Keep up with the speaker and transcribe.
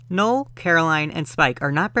Noel, Caroline, and Spike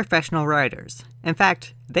are not professional writers. In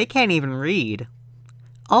fact, they can't even read.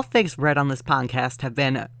 All fics read on this podcast have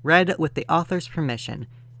been read with the author's permission,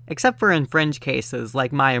 except for in fringe cases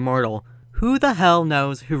like My Immortal. Who the hell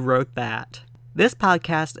knows who wrote that? This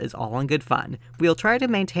podcast is all in good fun. We'll try to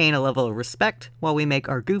maintain a level of respect while we make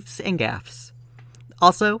our goofs and gaffes.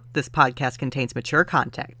 Also, this podcast contains mature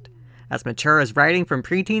content, as mature as writing from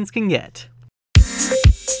preteens can get.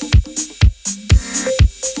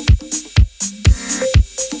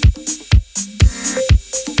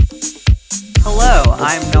 Hello,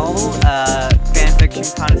 I'm Noel,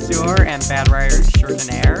 fanfiction connoisseur and bad writer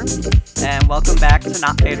extraordinaire, and welcome back to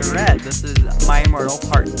Not Paid or Read. This is My Immortal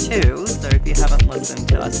Part 2, so if you haven't listened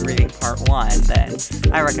to us reading Part 1, then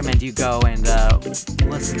I recommend you go and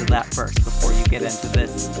listen to that first before you get into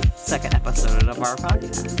this second episode of our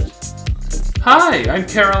podcast. Hi, I'm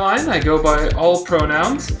Caroline. I go by all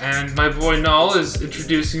pronouns, and my boy Noel is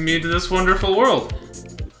introducing me to this wonderful world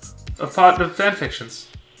of fanfictions.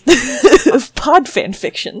 Pod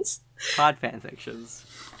fanfictions. Pod fanfictions.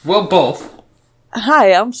 Well, both.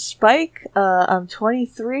 Hi, I'm Spike. I'm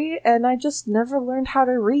 23, and I just never learned how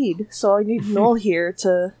to read, so I need Noel here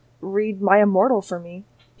to read My Immortal for me.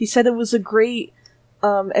 He said it was a great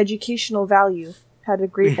educational value. Had a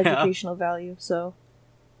great educational value, so...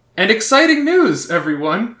 And exciting news,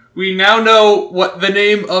 everyone! We now know what the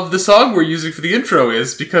name of the song we're using for the intro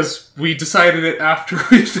is, because we decided it after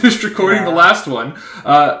we finished recording the last one.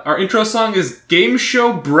 Our intro song is Game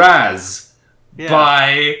Show Braz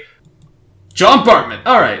by John Bartman.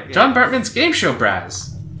 Alright, John Bartman's Game Show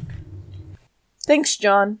Braz. Thanks,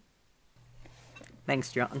 John.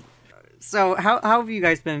 Thanks, John. So, how have you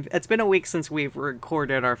guys been? It's been a week since we've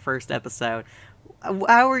recorded our first episode.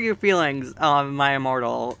 How are your feelings on My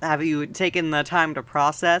Immortal? Have you taken the time to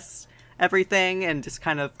process everything and just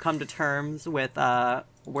kind of come to terms with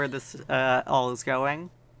where this all is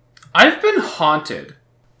going? I've been haunted.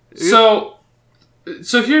 So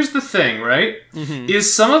here's the thing, right? Mm-hmm.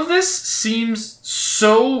 Is some of this seems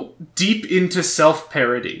so deep into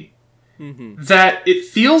self-parody that it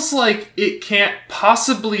feels like it can't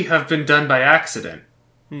possibly have been done by accident.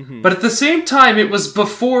 Mm-hmm. But at the same time, it was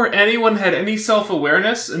before anyone had any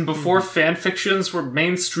self-awareness and before fanfictions were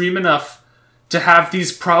mainstream enough to have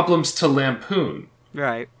these problems to lampoon.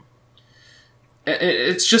 Right.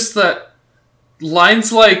 It's just that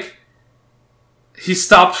lines like, he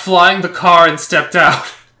stopped flying the car and stepped out.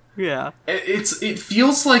 Yeah. It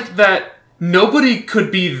feels like that nobody could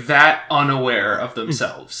be that unaware of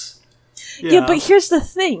themselves. Yeah, but here's the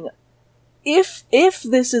thing. If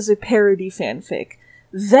this is a parody fanfic,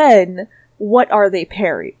 then what are they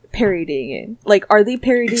parodying in? Like, are they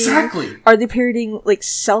parodying... Exactly! Are they parodying, like,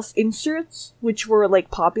 self-inserts, which were,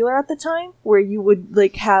 like, popular at the time? Where you would,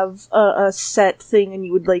 like, have a set thing and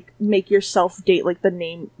you would, like, make yourself date, like, the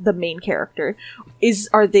main character.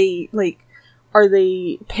 Are they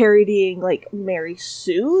parodying, like, Mary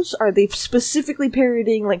Sue's? Are they specifically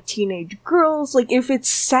parodying, like, teenage girls? Like, if it's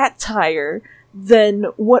satire, then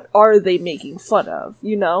what are they making fun of,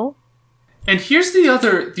 you know? And here's the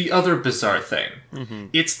other bizarre thing. Mm-hmm.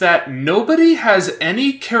 It's that nobody has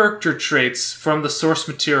any character traits from the source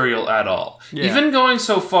material at all. Yeah. Even going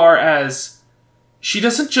so far as she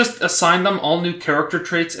doesn't just assign them all new character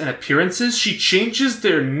traits and appearances, she changes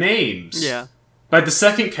their names. Yeah. By the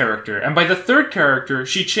second character. And by the third character,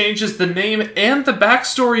 she changes the name and the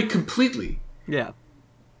backstory completely. Yeah.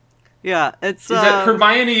 Yeah, it's that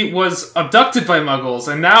Hermione was abducted by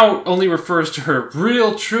Muggles and now only refers to her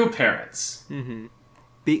real, true parents.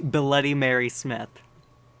 Mm-hmm. Bloody Mary Smith.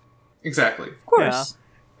 Exactly. Of course.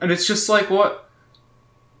 Yeah. And it's just like, what?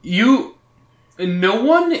 No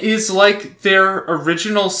one is like their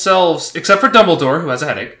original selves, except for Dumbledore, who has a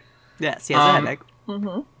headache. Yes, he has a headache.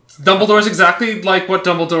 Mm-hmm. Dumbledore's exactly like what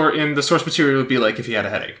Dumbledore in the source material would be like if he had a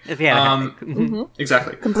headache. If he had a headache. Mm-hmm.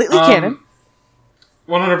 Exactly. Completely canon.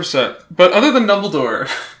 100%. But other than Dumbledore,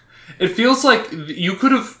 it feels like you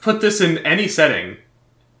could have put this in any setting.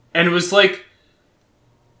 And it was like,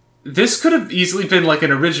 this could have easily been like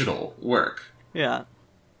an original work. Yeah.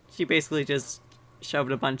 She basically just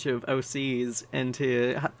shoved a bunch of OCs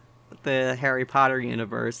into the Harry Potter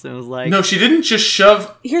universe and was like... No, she didn't just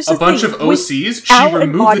shove a bunch of OCs. She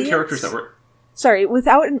removed the characters that were... Sorry,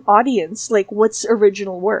 without an audience, like, what's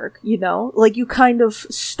original work, you know? Like, you kind of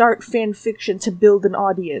start fan fiction to build an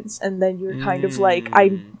audience, and then you're kind of like,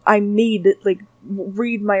 I made it, like,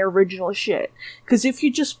 read my original shit. Because if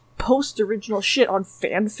you just post original shit on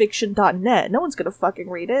fanfiction.net, no one's gonna fucking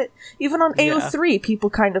read it. Even on AO3, people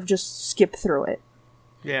kind of just skip through it.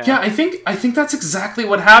 Yeah, I think that's exactly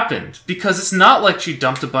what happened. Because it's not like she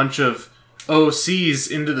dumped a bunch of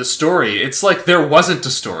OCs into the story. It's like there wasn't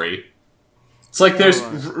a story. It's like there's...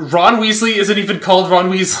 Ron Weasley isn't even called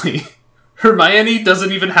Ron Weasley. Hermione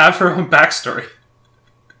doesn't even have her own backstory.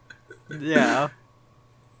 Yeah.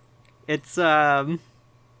 It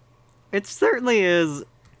certainly is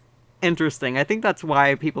interesting. I think that's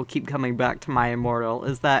why people keep coming back to My Immortal,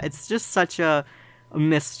 is that it's just such a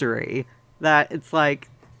mystery that it's like,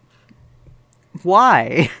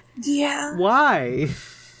 why? Yeah. Why?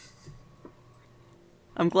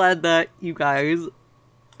 I'm glad that you guys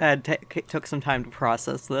had took some time to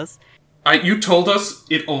process this. You told us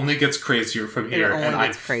it only gets crazier from here, and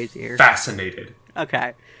I'm fascinated.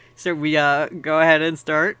 Okay. So we go ahead and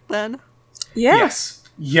start, then? Yeah. Yes.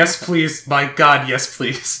 Yes, please. My God, yes,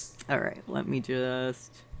 please. Alright, let me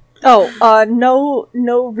just... Oh,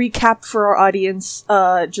 no recap for our audience.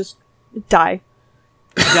 Just die.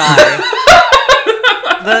 Die.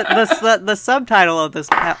 The subtitle of this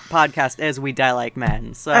podcast is "We Die Like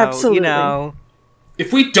Men," so Absolutely. You know,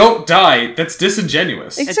 if we don't die, that's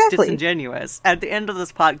disingenuous. Exactly. It's disingenuous. At the end of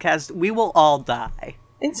this podcast, we will all die.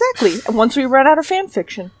 Exactly. Once we run out of fan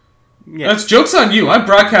fiction. Yeah. That's joke's on you. I'm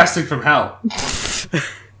broadcasting from hell.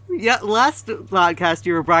 Yeah, last podcast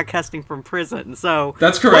you were broadcasting from prison, so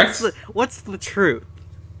that's correct. What's the truth?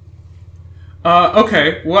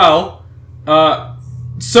 Okay. Well,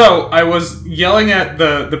 so I was yelling at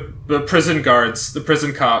the prison guards, the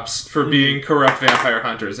prison cops, for being corrupt vampire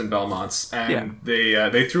hunters in Belmont's, and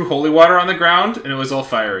they threw holy water on the ground, and it was all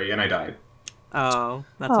fiery, and I died. Oh,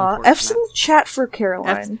 that's unfortunate. F's in the chat for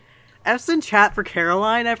Caroline. F's in chat for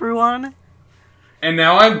Caroline, everyone. And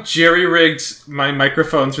now I've jerry-rigged my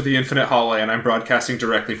microphone through the infinite hallway, and I'm broadcasting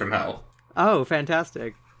directly from hell. Oh,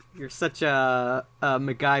 fantastic. You're such a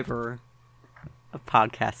MacGyver of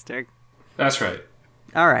podcasting. That's right.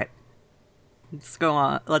 Alright. Let's go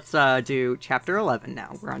on. Let's do Chapter 11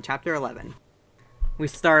 now. We're on Chapter 11. We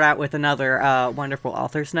start out with another wonderful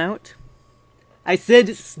author's note. I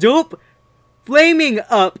said, stop flaming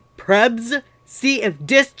up, prebs. See if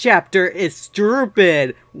this chapter is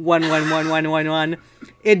stupid. 11111.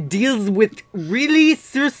 It deals with really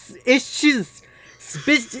serious issues.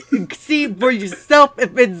 See for yourself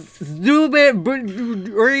if it's stupid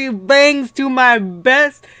or thanks to my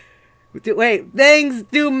best. Wait, thanks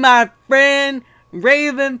to my friend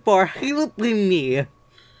Raven for helping me.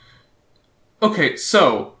 Okay,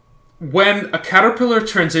 so when a caterpillar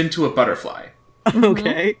turns into a butterfly,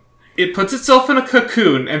 okay, it puts itself in a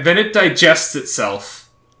cocoon and then it digests itself.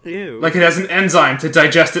 Ew. Like it has an enzyme to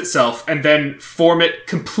digest itself and then form it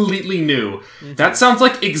completely new. Mm-hmm. That sounds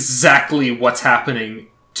like exactly what's happening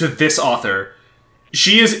to this author.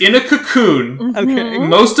 She is in a cocoon. Okay.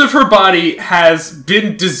 Most of her body has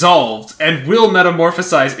been dissolved and will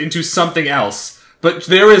metamorphosize into something else. But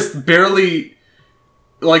there is barely...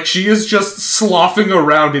 Like, she is just sloughing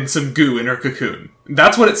around in some goo in her cocoon.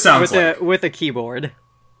 That's what it sounds like. With a keyboard.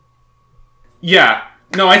 Yeah.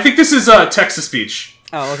 No, I think this is text-to-speech.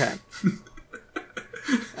 Oh, okay.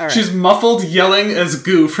 All right. She's muffled yelling as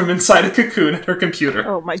goo from inside a cocoon at her computer.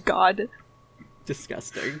 Oh my god.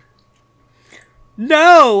 Disgusting.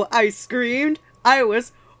 No! I screamed. I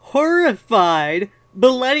was horrified.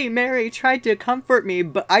 Bloody Mary tried to comfort me,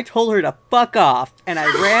 but I told her to fuck off, and I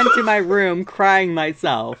ran to my room crying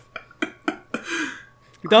myself.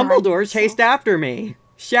 Dumbledore chased after me,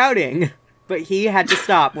 shouting, but he had to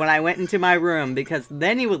stop when I went into my room because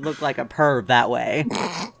then he would look like a perv that way.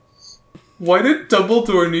 Why did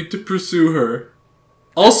Dumbledore need to pursue her?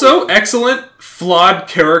 Also, excellent, flawed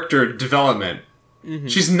character development. Mm-hmm.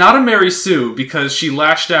 She's not a Mary Sue because she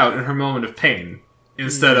lashed out in her moment of pain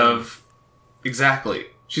instead of... Exactly.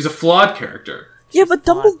 She's a flawed character. Yeah, but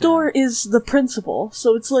Dumbledore is the principal,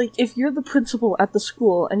 so it's like, if you're the principal at the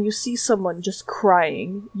school and you see someone just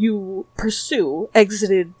crying, you pursue,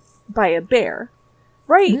 exited by a bear.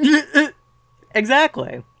 Right?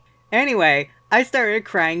 Exactly. Anyway, I started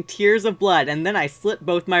crying tears of blood, and then I slit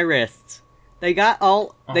both my wrists. They got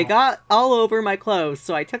all over my clothes,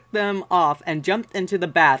 so I took them off and jumped into the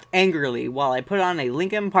bath angrily while I put on a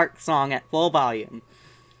Linkin Park song at full volume.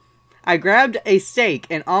 I grabbed a stake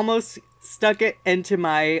and almost stuck it into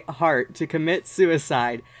my heart to commit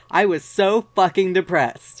suicide. I was so fucking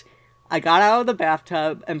depressed. I got out of the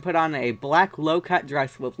bathtub and put on a black low-cut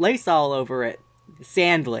dress with lace all over it.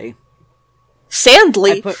 Sandly.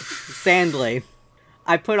 Sandly? Sandly.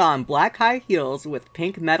 I put on black high heels with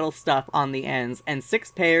pink metal stuff on the ends and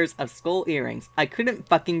 6 pairs of skull earrings. I couldn't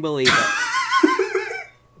fucking believe it.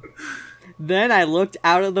 Then I looked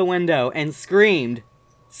out of the window and screamed.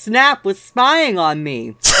 Snap was spying on me,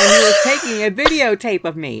 and he was taking a videotape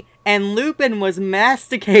of me, and Lupin was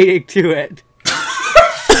masticating to it.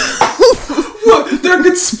 Look, there are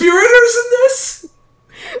conspirators in this?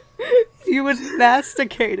 He was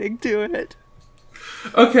masticating to it.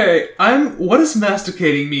 Okay, what does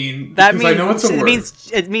masticating mean? That because means, I know it's a word.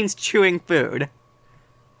 It means chewing food.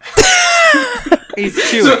 He's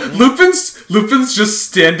chewing. So Lupin's just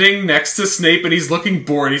standing next to Snape and he's looking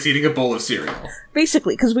bored. He's eating a bowl of cereal.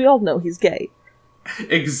 Basically, because we all know he's gay.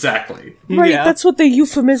 Exactly. Right, Yeah. that's what the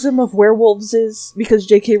euphemism of werewolves is, because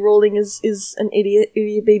J.K. Rowling is an idiot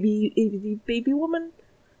baby woman.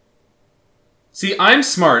 See, I'm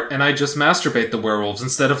smart and I just masturbate the werewolves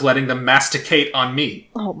instead of letting them masticate on me.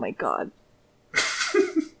 Oh my god.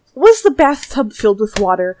 Was the bathtub filled with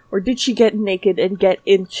water, or did she get naked and get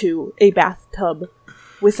into a bathtub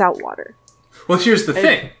without water? Well, here's the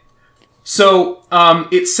thing. So,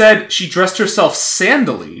 it said she dressed herself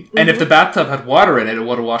sandally, and if the bathtub had water in it, it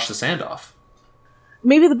would have washed the sand off.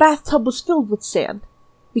 Maybe the bathtub was filled with sand,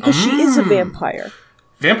 because she is a vampire.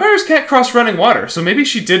 Vampires can't cross running water, so maybe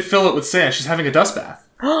she did fill it with sand. She's having a dust bath.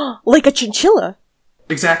 Like a chinchilla.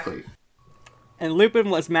 Exactly. And Lupin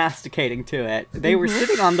was masticating to it. They were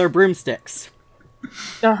sitting on their broomsticks.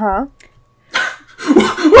 Uh-huh.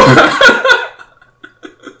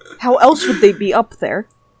 How else would they be up there?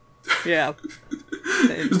 Yeah.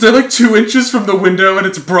 They're like 2 inches from the window and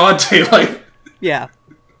it's broad daylight. Yeah.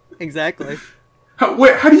 Exactly.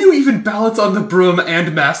 How do you even balance on the broom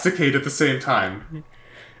and masticate at the same time?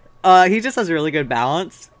 He just has really good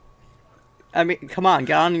balance. I mean, come on,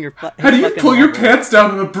 get on your... How do you pull your pants down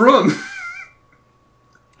on a broom?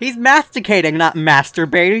 He's masticating, not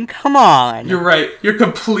masturbating. Come on. You're right. You're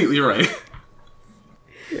completely right.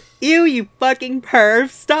 Ew, you fucking perv.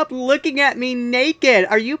 Stop looking at me naked.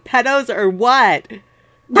 Are you pedos or what?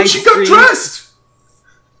 But she got dressed!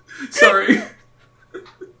 Sorry.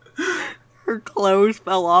 Her clothes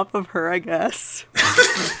fell off of her, I guess.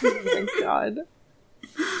 Oh my god.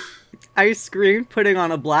 I screamed, putting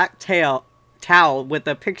on a black towel with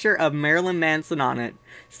a picture of Marilyn Manson on it.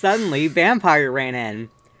 Suddenly, Vampire ran in.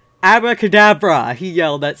 Abracadabra! He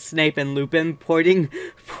yelled at Snape and Lupin, pointing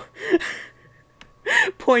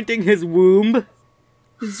his womb.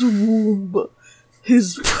 His womb.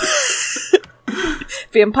 His...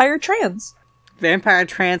 Vampire trans. Vampire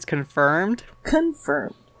trans confirmed?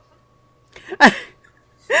 Confirmed.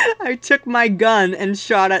 I took my gun and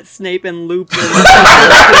shot at Snape and Lupin.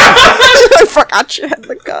 I forgot she had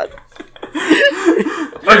the gun.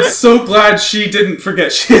 I'm so glad she didn't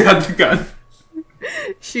forget she had the gun.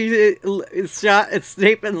 She shot at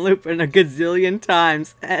Snape and Lupin a gazillion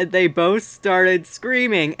times, and they both started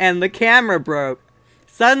screaming, and the camera broke.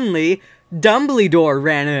 Suddenly, Dumbledore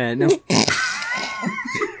ran in.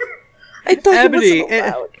 I thought Ebony, he wasn't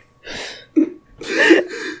allowed.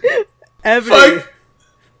 Ebony.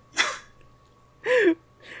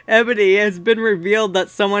 Ebony, it has been revealed that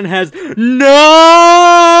someone has... No!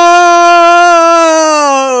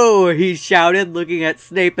 He shouted, looking at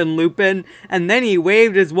Snape and Lupin, and then he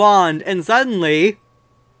waved his wand, and suddenly...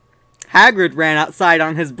 Hagrid ran outside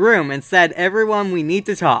on his broom and said, "Everyone, we need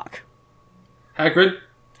to talk." Hagrid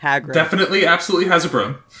definitely, absolutely has a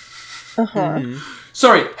broom. Uh-huh.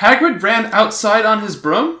 Sorry, Hagrid ran outside on his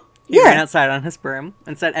broom? He ran outside on his broom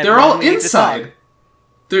and said, "They're all inside.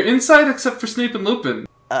 They're inside except for Snape and Lupin."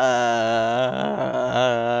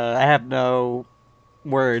 I have no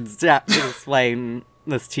words to explain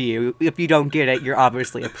this to you. If you don't get it, you're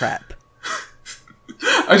obviously a prep.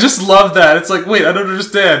 I just love that. It's like, wait, I don't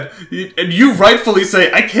understand. And you rightfully say,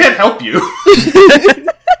 I can't help you.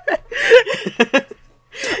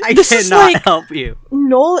 I cannot help you.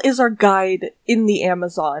 Noel is our guide in the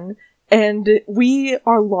Amazon, and we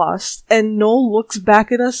are lost, and Noel looks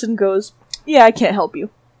back at us and goes, "Yeah, I can't help you."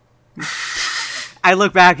 I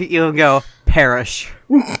look back at you and go, "Perish."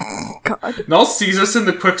 God. Noel sees us in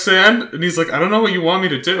the quicksand, and he's like, I don't know what you want me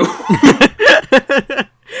to do.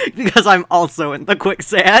 Because I'm also in the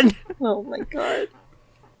quicksand. Oh my god.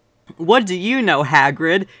 What do you know,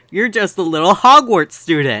 Hagrid? You're just a little Hogwarts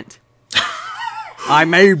student. I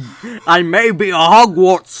may be a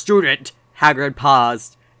Hogwarts student, Hagrid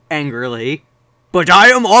paused, angrily. But I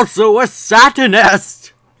am also a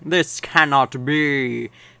Satanist! This cannot be,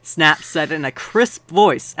 Snap said in a crisp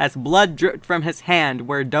voice as blood dripped from his hand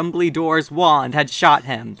where Dumbledore's wand had shot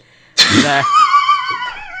him.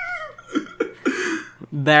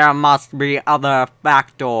 There must be other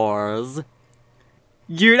factors.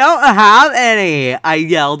 You don't have any, I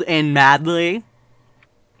yelled in madly.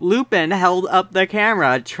 Lupin held up the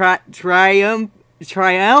camera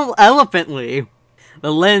triumphantly.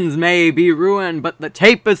 The lens may be ruined, but the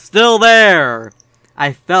tape is still there.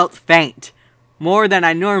 I felt faint, more than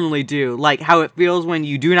I normally do, like how it feels when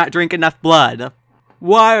you do not drink enough blood.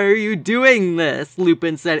 Why are you doing this?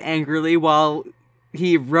 Lupin said angrily while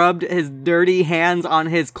he rubbed his dirty hands on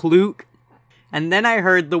his cloak. And then I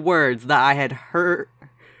heard the words that I had heard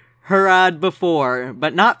before,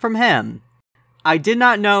 but not from him. I did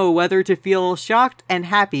not know whether to feel shocked and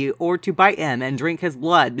happy or to bite him and drink his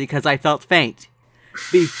blood because I felt faint.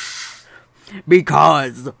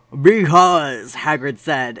 Because, Hagrid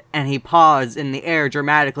said, and he paused in the air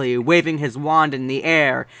dramatically, waving his wand in the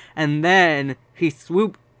air, and then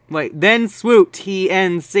swooped he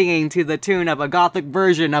in singing to the tune of a gothic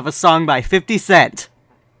version of a song by 50 Cent.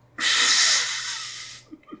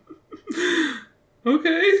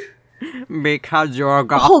 Okay. Because you're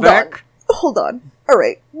gothic. Hold on.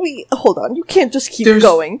 Alright, hold on. You can't just keep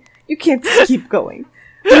going. You can't just keep going.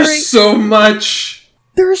 There's so much.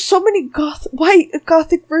 There are so many gothic what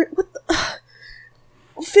the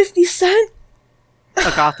 50 Cent?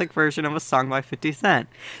 A gothic version of a song by 50 Cent.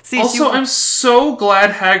 See, also, I'm so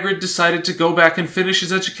glad Hagrid decided to go back and finish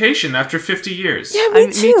his education after 50 years. Yeah,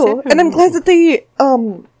 me too. And I'm glad that they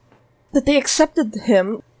accepted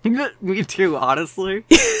him. Me too, honestly.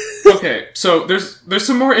 Okay, so there's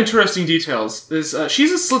some more interesting details.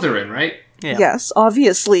 She's a Slytherin, right? Yeah. Yes,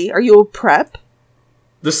 obviously. Are you a prep?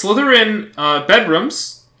 The Slytherin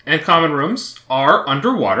bedrooms and common rooms are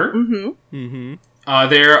underwater. Mm-hmm. Mm-hmm.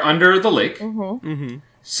 They're under the lake. Mm-hmm. Mm-hmm.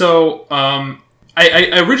 So,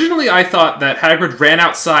 I originally thought that Hagrid ran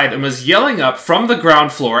outside and was yelling up from the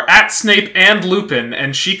ground floor at Snape and Lupin,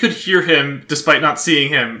 and she could hear him despite not seeing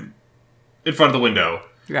him in front of the window.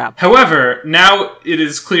 Yeah. However, now it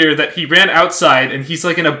is clear that he ran outside and he's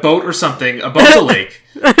like in a boat or something above the lake.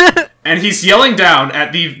 And he's yelling down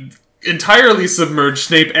at the entirely submerged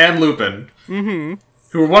Snape and Lupin. Mm-hmm.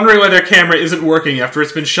 Who are wondering why their camera isn't working after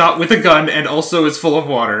it's been shot with a gun and also is full of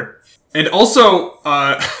water. And also,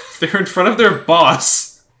 they're in front of their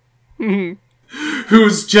boss. Mm-hmm.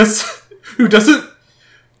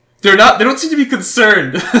 They don't seem to be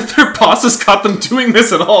concerned that their boss has caught them doing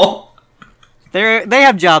this at all. They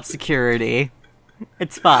have job security.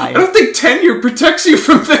 It's fine. I don't think tenure protects you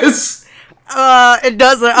from this. It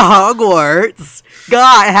doesn't at Hogwarts.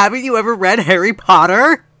 God, haven't you ever read Harry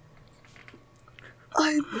Potter?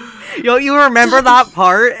 You remember that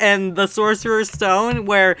part in The Sorcerer's Stone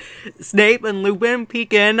where Snape and Lupin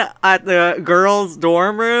peek in at the girls'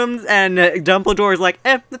 dorm rooms and Dumbledore's like,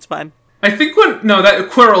 that's fine. I think that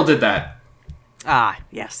Quirrell did that. Ah,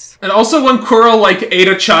 yes. And also when Quirrell, ate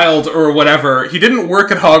a child or whatever, he didn't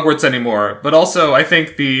work at Hogwarts anymore. But also, I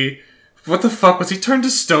think what the fuck, was he turned to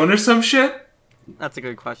stone or some shit? That's a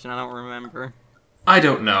good question, I don't remember. I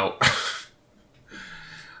don't know.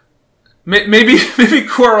 Maybe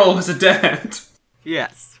Quirrell was a dead end.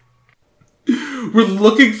 Yes. We're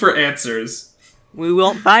looking for answers. We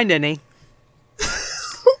won't find any.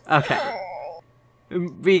 Okay.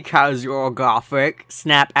 Because you're gothic,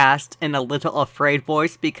 Snap asked in a little afraid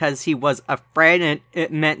voice because he was afraid and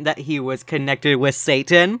it meant that he was connected with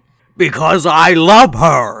Satan. Because I love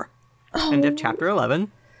her! End of chapter 11.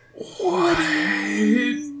 What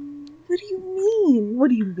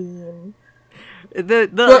do you mean?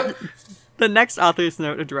 The next author's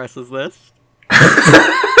note addresses this.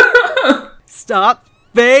 Stop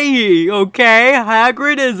Faye, okay?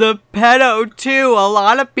 Hagrid is a pedo too. A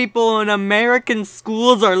lot of people in American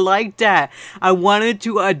schools are like that. I wanted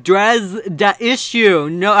to address the issue.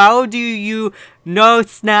 No, how do you know,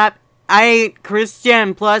 Snap? I ain't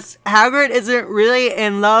Christian. Plus, Hagrid isn't really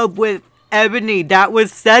in love with Ebony. That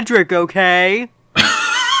was Cedric, okay?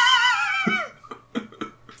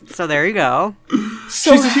 So there you go.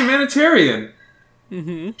 She's a humanitarian.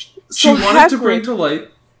 Mm-hmm. She wanted to bring to light...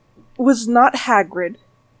 was not Hagrid,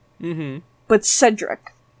 but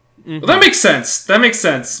Cedric. Mm-hmm. Well, that makes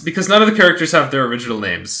sense, because none of the characters have their original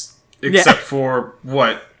names. Except for,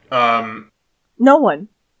 what? No one.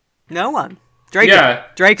 Draco. Yeah.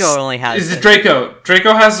 Draco only has Is it Draco?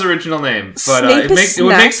 Draco has his original name, but it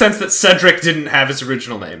would make sense that Cedric didn't have his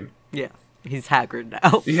original name. Yeah, he's Hagrid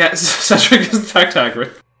now. Yeah, Cedric is in fact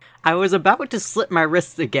Hagrid. I was about to slit my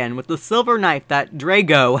wrists again with the silver knife that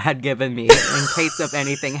Draco had given me in case of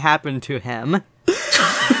anything happened to him.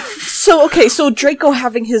 So Draco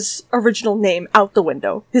having his original name out the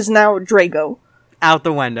window. He's now Drago. Out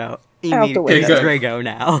the window. Out the window. Draco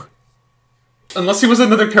now. Unless he was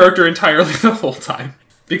another character entirely the whole time.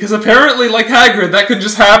 Because apparently, like Hagrid, that could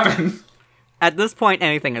just happen. At this point,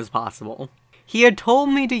 anything is possible. He had told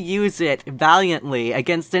me to use it valiantly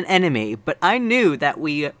against an enemy, but I knew that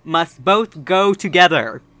we must both go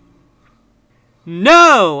together.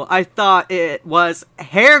 No! I thought it was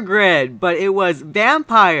Hagrid, but it was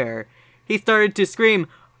Vampire. He started to scream,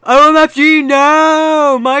 OMFG,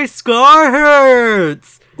 no! My scar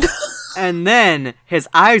hurts! And then his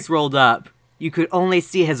eyes rolled up. You could only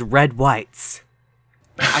see his red whites.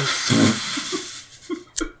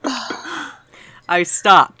 I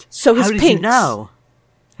stopped. So his How did pinks. you know?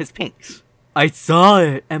 His pinks. I saw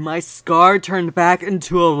it, and my scar turned back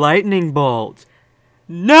into a lightning bolt.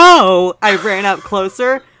 No! I ran up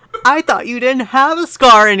closer. I thought you didn't have a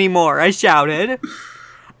scar anymore, I shouted.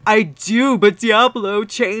 I do, but Diablo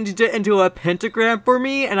changed it into a pentagram for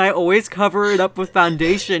me, and I always cover it up with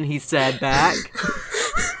foundation, he said back.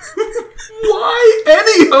 Why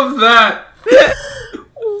any of that?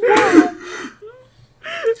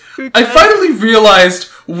 I finally realized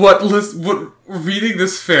what reading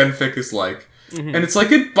this fanfic is like. Mm-hmm. And it's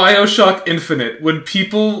like in BioShock Infinite, when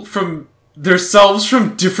people from themselves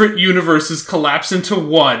from different universes collapse into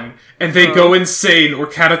one, and they go insane or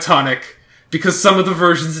catatonic, because some of the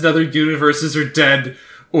versions in other universes are dead,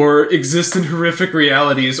 or exist in horrific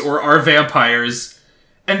realities, or are vampires.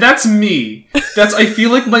 And that's me. I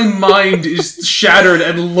feel like my mind is shattered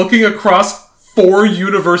and looking across 4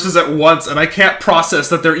 universes at once, and I can't process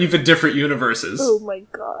that they're even different universes. Oh my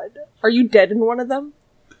god. Are you dead in one of them?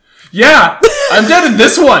 Yeah! I'm dead in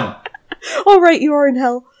this one! Oh right, you are in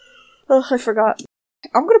hell. Oh, I forgot.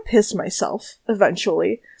 I'm gonna piss myself,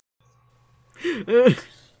 eventually.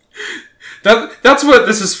 That's what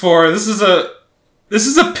this is for. This is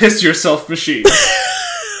a piss yourself machine.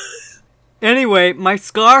 Anyway, my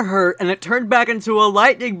scar hurt and it turned back into a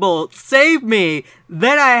lightning bolt. Save me!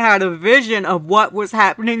 Then I had a vision of what was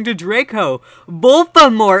happening to Draco.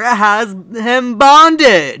 Voldemort has him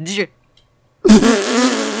bondage!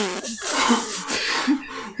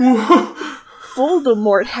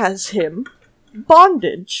 Voldemort has him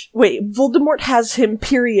bondage. Wait, Voldemort has him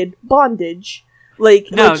period bondage. Like,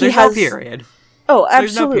 no, like there's no period. Oh,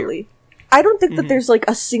 absolutely. No I don't think that there's like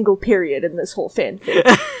a single period in this whole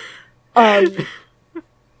fanfic.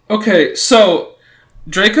 Okay, so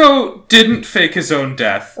Draco didn't fake his own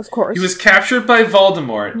death. Of course. He was captured by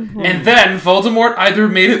Voldemort, and then Voldemort either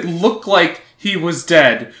made it look like he was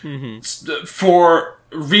dead for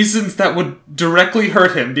reasons that would directly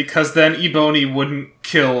hurt him, because then Eboby wouldn't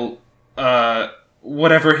kill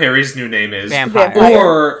whatever Harry's new name is. Vampire.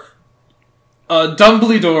 Or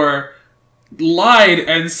Dumbledore lied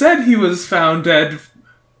and said he was found dead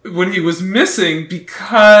when he was missing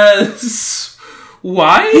because...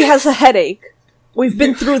 Why? He has a headache. We've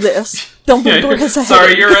been through this. Dumbledore has a headache.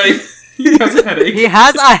 Sorry, you're right. He has a headache. He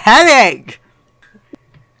has a headache!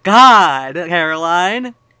 God,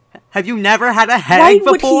 Caroline. Have you never had a headache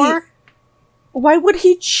before? Why would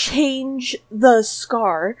he change the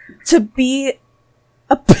scar to be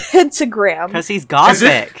a pentagram? Because he's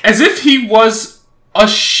gothic. As if he was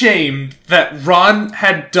ashamed that Ron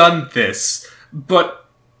had done this, but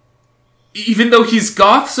even though he's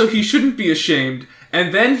goth, so he shouldn't be ashamed,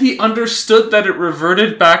 and then he understood that it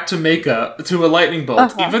reverted back to to a lightning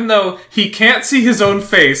bolt, even though he can't see his own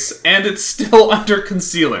face, and it's still under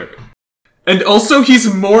concealer. And also,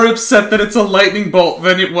 he's more upset that it's a lightning bolt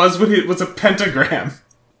than it was when it was a pentagram.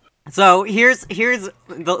 So, here's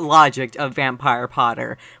the logic of Vampire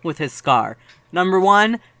Potter with his scar. Number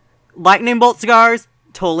 1, lightning bolt scars,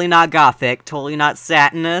 totally not gothic, totally not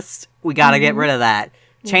satanist. We gotta get rid of that.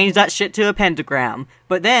 Change that shit to a pentagram.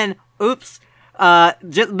 But then, oops,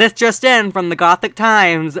 this just in from the Gothic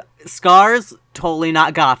Times, scars, totally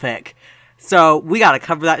not gothic. So, we gotta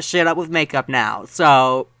cover that shit up with makeup now.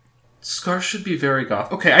 So... Scars should be very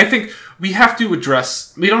goth. Okay, I think we don't have to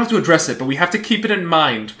address it, but we have to keep it in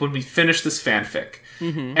mind when we finish this fanfic.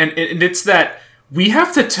 And it's that we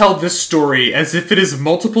have to tell this story as if it is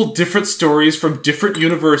multiple different stories from different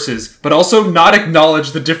universes, but also not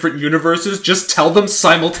acknowledge the different universes, just tell them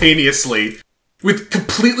simultaneously, with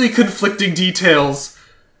completely conflicting details,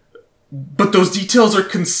 but those details are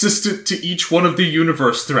consistent to each one of the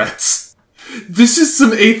universe threats. This is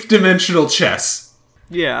some 8th dimensional chess.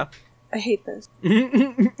 Yeah. I hate this.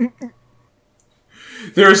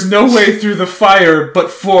 There is no way through the fire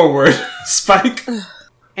but forward, Spike.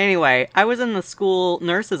 Anyway, I was in the school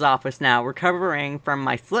nurse's office now, recovering from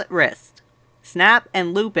my slit wrist. Snap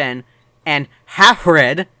and Lupin and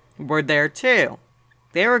Hagrid were there too.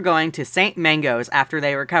 They were going to St. Mango's after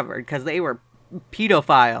they recovered, because they were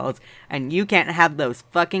pedophiles, and you can't have those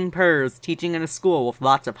fucking pervs teaching in a school with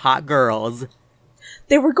lots of hot girls.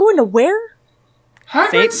 They were going to where?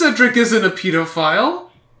 Hagrid Cedric isn't a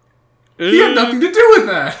pedophile. He had nothing to do with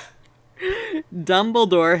that.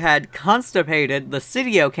 Dumbledore had constipated the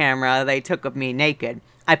studio camera they took of me naked.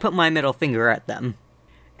 I put my middle finger at them.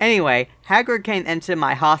 Anyway, Hagrid came into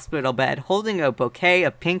my hospital bed holding a bouquet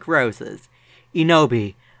of pink roses.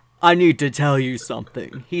 Enobi, I need to tell you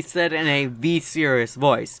something, he said in a V-serious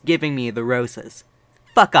voice, giving me the roses.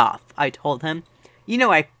 Fuck off, I told him. You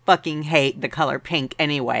know I fucking hate the color pink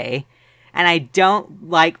anyway. And I don't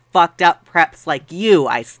like fucked up preps like you,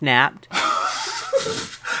 I snapped.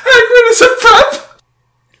 Hagrid is a prep!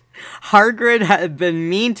 Hagrid had been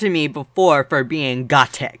mean to me before for being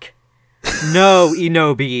gothic. No,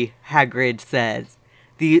 Eboby, Hagrid says.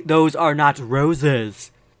 Those are not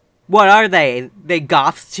roses. What are they? They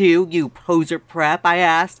goths too, you poser prep, I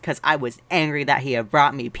asked, because I was angry that he had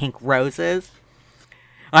brought me pink roses.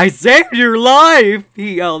 I saved your life,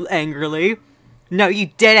 he yelled angrily. No,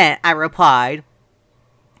 you didn't, I replied.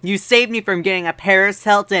 You saved me from getting a Paris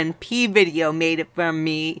Hilton pee video made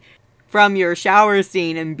from your shower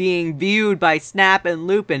scene and being viewed by Snap and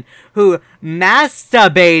Lupin, who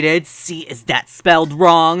masturbated, see, is that spelled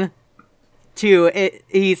wrong? To it,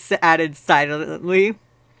 he added silently.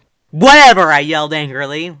 Whatever, I yelled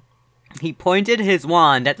angrily. He pointed his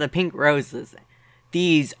wand at the pink roses.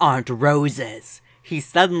 These aren't roses. He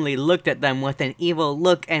suddenly looked at them with an evil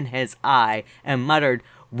look in his eye and muttered,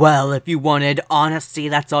 well, if you wanted honesty,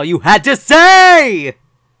 that's all you had to say!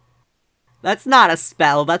 That's not a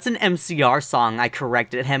spell, that's an MCR song, I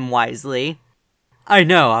corrected him wisely. I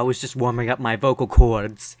know, I was just warming up my vocal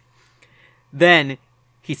cords. Then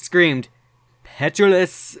he screamed,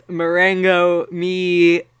 Petrolus Marengo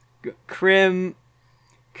me crimical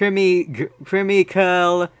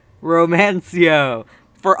romancio.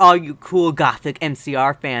 For all you cool gothic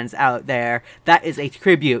MCR fans out there, that is a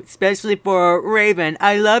tribute, especially for Raven.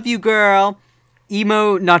 I love you, girl.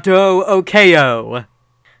 Emo nato okeo.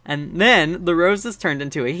 And then the roses turned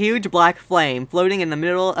into a huge black flame floating in the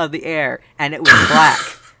middle of the air, and it was black.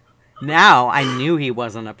 Now I knew he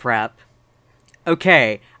wasn't a prep.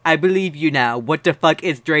 Okay, I believe you now. What the fuck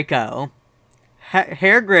is Draco?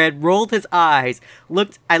 Hagrid rolled his eyes.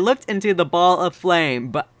 I looked into the ball of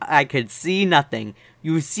flame, but I could see nothing.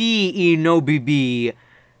 You see, Eboby,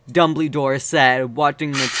 Dumbledore said,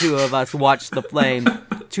 watching the two of us watch the flame.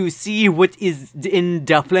 To see what is in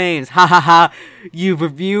the flames. Ha ha ha. You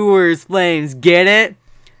reviewers flames, get it?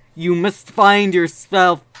 You must find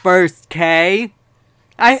yourself first, Kay?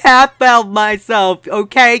 I have found myself,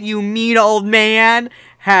 okay, you mean old man?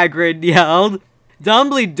 Hagrid yelled.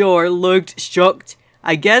 Dumbledore looked shocked.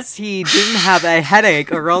 I guess he didn't have a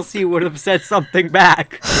headache, or else he would have said something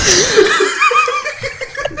back.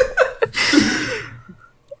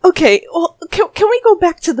 Okay, well, can we go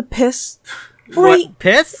back to the piss? Right, what,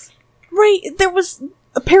 piss? Right, there was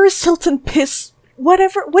a Paris Hilton piss,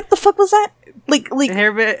 whatever, what the fuck was that? Like,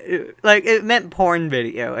 it meant porn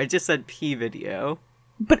video, I just said P video.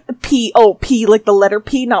 But P, like the letter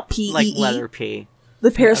P, not P-E-E? Like letter P.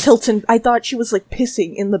 The Paris Hilton, I thought she was like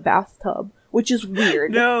pissing in the bathtub, which is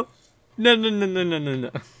weird. No.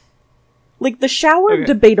 Like the shower, okay.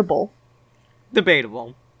 Debatable.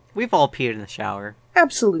 We've all peed in the shower.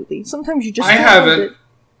 Absolutely. Sometimes you just... I haven't.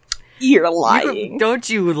 You're lying. Don't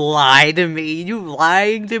you lie to me. You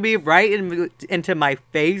lying to me right into my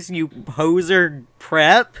face, you poser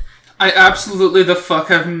prep. I absolutely the fuck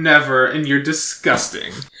have never, and you're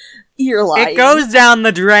disgusting. You're lying. It goes down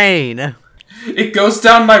the drain. It goes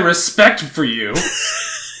down my respect for you.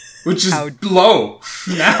 Which is low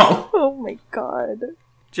now. Oh my god.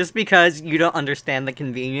 Just because you don't understand the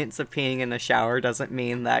convenience of peeing in the shower doesn't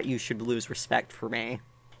mean that you should lose respect for me.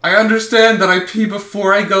 I understand that I pee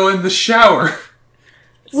before I go in the shower.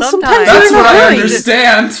 Well, sometimes that's what I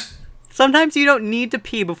understand. Sometimes you don't need to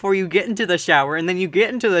pee before you get into the shower, and then you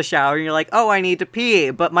get into the shower and you're like, oh, I need to pee,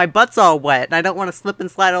 but my butt's all wet, and I don't want to slip and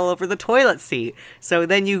slide all over the toilet seat. So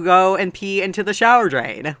then you go and pee into the shower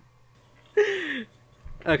drain.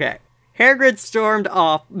 Okay. Hagrid stormed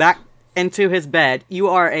off back into his bed. You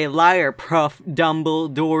are a liar, Prof.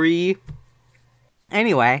 Dumbledore.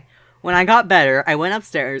 Anyway, when I got better, I went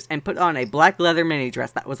upstairs and put on a black leather mini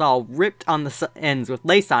dress that was all ripped on the ends with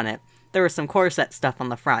lace on it. There was some corset stuff on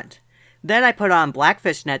the front. Then I put on black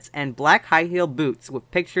fishnets and black high-heeled boots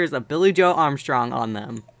with pictures of Billy Joe Armstrong on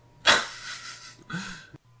them.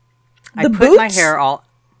 I put my hair all...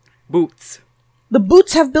 Boots. The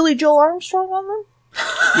boots have Billy Joel Armstrong on them?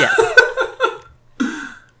 Yes.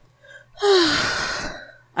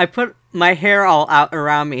 I put my hair all out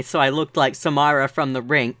around me so I looked like Samara from The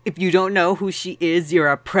Ring. If you don't know who she is,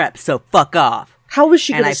 you're a prep, so fuck off. How was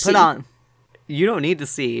she gonna see? And I put on... You don't need to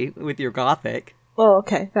see with your gothic. Oh,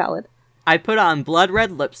 okay, valid. I put on blood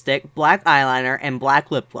red lipstick, black eyeliner, and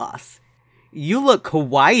black lip gloss. You look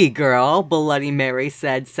kawaii, girl, Bloody Mary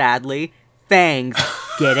said sadly. Fangs,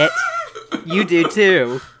 get it? You do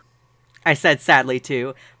too. I said sadly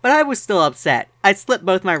too, but I was still upset. I slit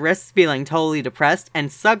both my wrists, feeling totally depressed,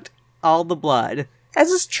 and sucked all the blood. As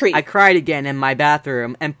his treat. I cried again in my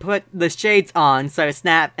bathroom, and put the shades on so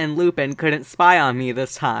Snap and Lupin couldn't spy on me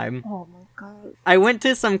this time. Oh my god. I went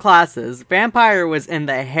to some classes. Vampire was in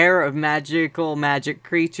the hair of magic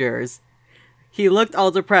creatures. He looked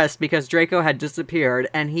all depressed because Draco had disappeared,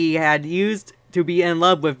 and he had used to be in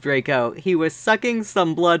love with Draco. He was sucking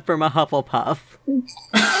some blood from a Hufflepuff.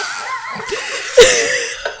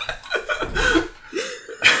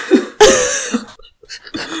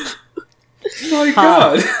 My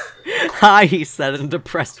god. Hi, he said in a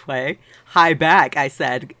depressed way. Hi back, I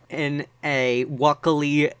said in a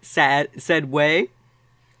walkily said way.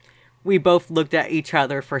 We both looked at each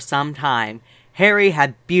other for some time. Harry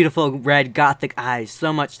had beautiful red gothic eyes,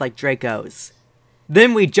 so much like Draco's.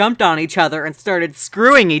 Then we jumped on each other and started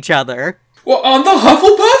screwing each other. Well, on the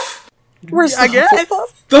Hufflepuff? Where's the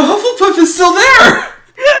Hufflepuff? The Hufflepuff is still there!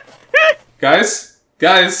 Guys,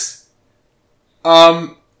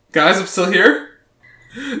 I'm still here.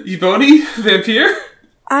 Eboby, Vampire?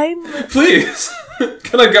 Please,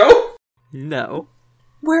 can I go? No.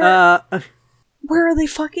 Where are they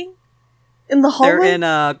fucking? In the hallway?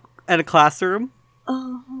 They're in a classroom.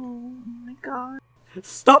 Oh my god.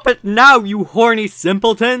 Stop it now, you horny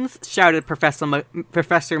simpletons! Shouted Professor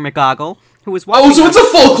McGoggle, who was watching us. Oh, so it's a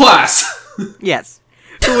full class! Yes.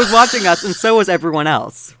 Who was watching us, and so was everyone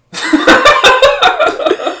else.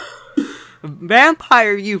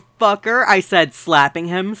 Vampire, you fucker, I said, slapping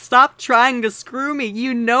him. Stop trying to screw me.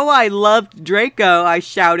 You know I loved Draco, I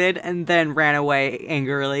shouted, and then ran away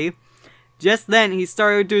angrily. Just then, he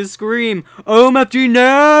started to scream, OMFG,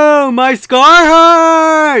 no! My scar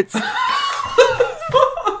hurts!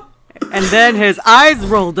 And then his eyes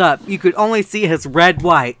rolled up. You could only see his red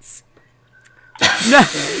whites.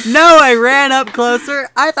 No, I ran up closer.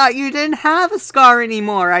 I thought you didn't have a scar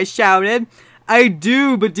anymore, I shouted. I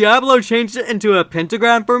do, but Diablo changed it into a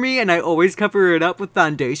pentagram for me, and I always cover it up with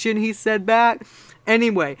foundation, he said back.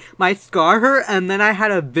 Anyway, my scar hurt, and then I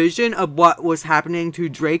had a vision of what was happening to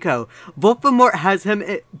Draco. Voldemort has him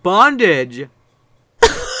in bondage.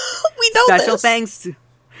 We know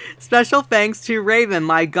Special thanks to Raven,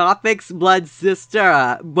 my Gothic's blood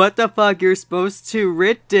sister. What the fuck, you're supposed to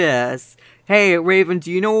read this. Hey, Raven,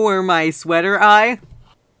 do you know where my sweater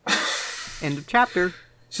End of chapter.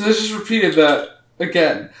 So they just repeated that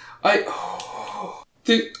again.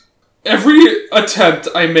 Every attempt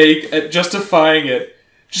I make at justifying it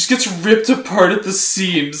just gets ripped apart at the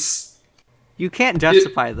seams. You can't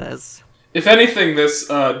justify this. If anything, this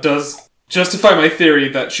does justify my theory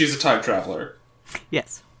that she's a time traveler.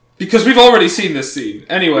 Yes. Because we've already seen this scene.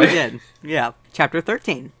 Anyway. We did. Yeah. Chapter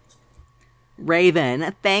 13.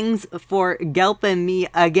 Raven, thanks for gelping me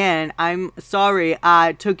again. I'm sorry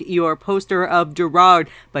I took your poster of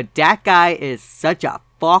Gerard, but that guy is such a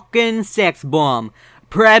fucking sex bomb.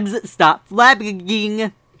 Prebz, stop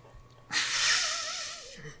flagging.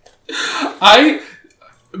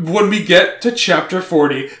 When we get to chapter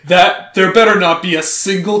 40, that there better not be a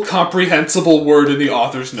single comprehensible word in the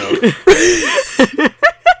author's note.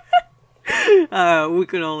 We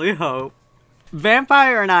can only hope.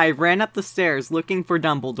 Vampire and I ran up the stairs looking for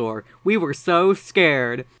Dumbledore. We were so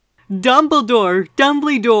scared. Dumbledore!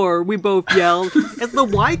 Dumbledore! We both yelled. Is the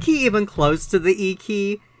Y key even close to the E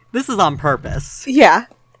key? This is on purpose. Yeah.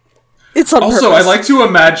 It's on purpose. Also, I like to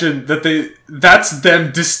imagine that that's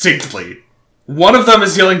them distinctly. One of them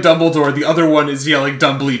is yelling Dumbledore, the other one is yelling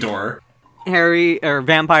Dumbledore.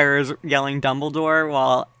 Vampire is yelling Dumbledore,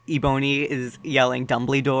 while Eboby is yelling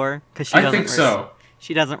Dumbledore. I think so.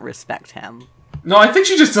 She doesn't respect him. No, I think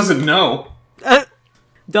she just doesn't know.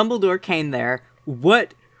 Dumbledore came there.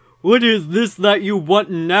 What is this that you want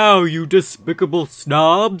now, you despicable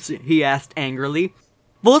snobs? He asked angrily.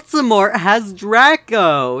 Voldemort has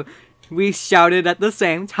Draco! We shouted at the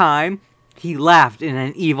same time. He laughed in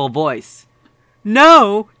an evil voice.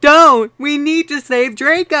 No, don't! We need to save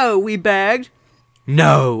Draco, we begged.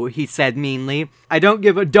 No, he said meanly. I don't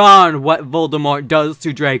give a darn what Voldemort does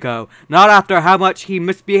to Draco. Not after how much he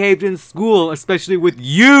misbehaved in school, especially with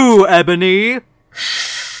you, Ebony.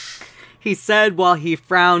 He said while he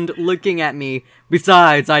frowned, looking at me.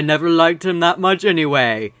 Besides, I never liked him that much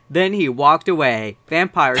anyway. Then he walked away.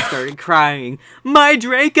 Vampire started crying. My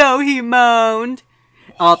Draco, he moaned.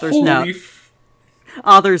 Author's note.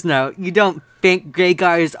 You don't think gay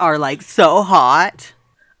guys are, so hot?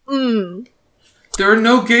 There are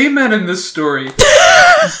no gay men in this story.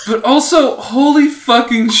 But also, holy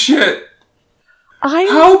fucking shit.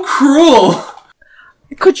 How cruel!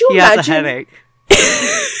 Could you imagine? He has a headache.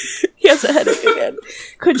 He has a headache again.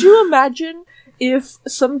 Could you imagine if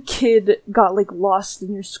some kid got, like, lost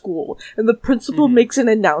in your school, and the principal makes an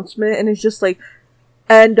announcement, and it's just like,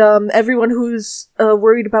 and, everyone who's,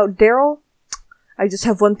 worried about Daryl, I just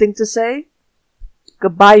have one thing to say.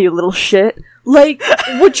 Goodbye, you little shit. Like,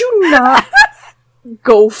 would you not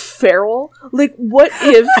go feral? Like, what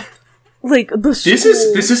if, like, the school...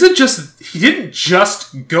 This isn't just... He didn't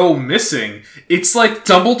just go missing. It's like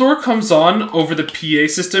Dumbledore comes on over the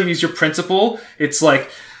PA system. He's your principal. It's like,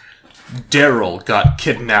 Daryl got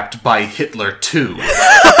kidnapped by Hitler too.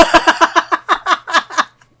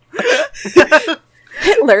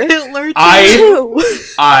 Hitler too.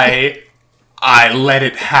 I let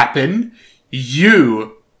it happen.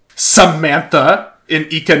 You, Samantha,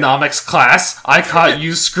 in economics class, I caught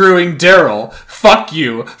you screwing Daryl. Fuck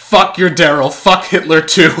you. Fuck your Daryl. Fuck Hitler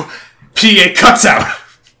too. PA cuts out.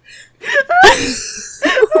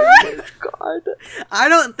 Oh my god. I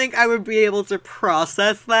don't think I would be able to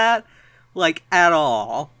process that, like, at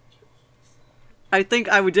all. I think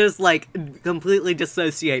I would just, like, completely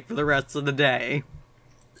dissociate for the rest of the day.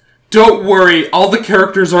 Don't worry, all the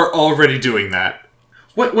characters are already doing that.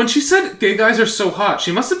 When she said gay guys are so hot,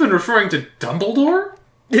 she must have been referring to Dumbledore?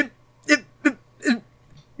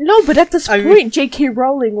 No, but at this point, J.K.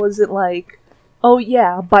 Rowling wasn't like, oh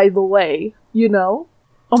yeah, by the way, you know?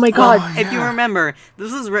 Oh my god. Oh, yeah. If you remember,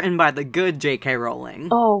 this was written by the good J.K. Rowling.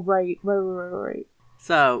 Oh, right.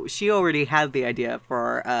 So, she already had the idea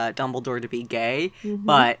for Dumbledore to be gay,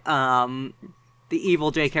 but the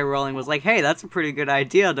evil J.K. Rowling was like, hey, that's a pretty good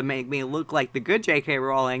idea to make me look like the good J.K.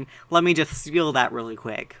 Rowling. Let me just steal that really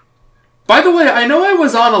quick. By the way, I know I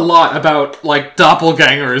was on a lot about, like,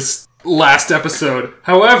 doppelgangers last episode.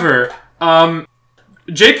 However,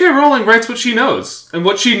 J.K. Rowling writes what she knows, and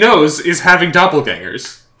what she knows is having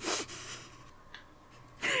doppelgangers.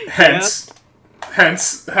 Hence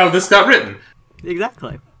how this got written.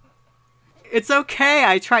 Exactly. It's okay,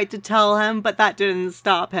 I tried to tell him, but that didn't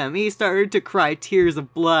stop him. He started to cry tears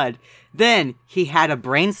of blood. Then, he had a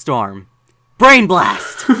brainstorm. Brain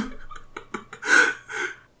blast!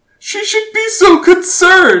 She should be so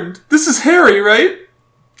concerned! This is Harry, right?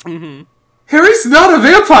 Mm-hmm. Harry's not a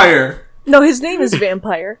vampire! No, his name is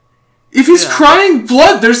Vampire. If he's crying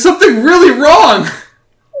blood, there's something really wrong!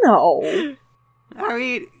 No. I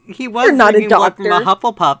mean, he was You're not a drinking blood doctor. from a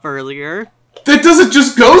Hufflepuff earlier. That doesn't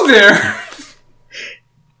just go there!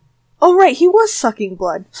 Oh, right, he was sucking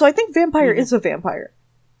blood. So I think Vampire is a vampire.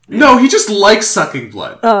 No, he just likes sucking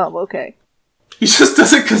blood. Oh, okay. He just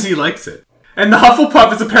does it because he likes it. And the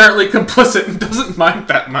Hufflepuff is apparently complicit and doesn't mind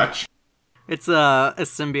that much. It's a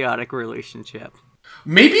symbiotic relationship.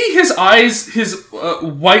 Maybe his eyes, his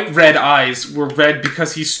white-red eyes, were red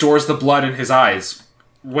because he stores the blood in his eyes,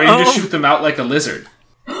 waiting to shoot them out like a lizard.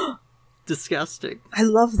 Disgusting. I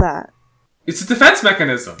love that. It's a defense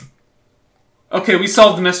mechanism. Okay, we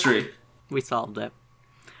solved the mystery. We solved it.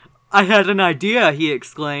 I had an idea, he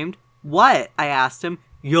exclaimed. What? I asked him.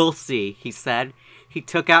 You'll see, he said. He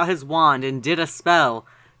took out his wand and did a spell.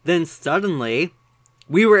 Then suddenly,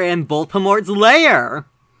 we were in Voldemort's lair.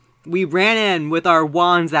 We ran in with our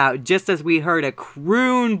wands out just as we heard a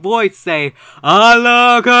croon voice say,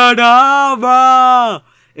 Alakadabra!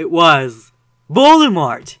 It was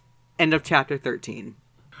Voldemort. End of chapter 13.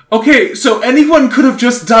 Okay, so anyone could have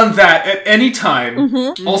just done that at any time.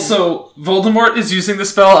 Also, Voldemort is using the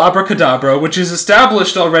spell Abracadabra, which is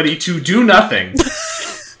established already to do nothing.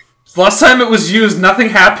 Last time it was used, nothing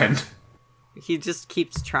happened. He just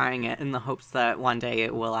keeps trying it in the hopes that one day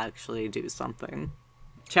it will actually do something.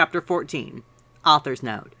 Chapter 14. Author's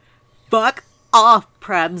note. Fuck off,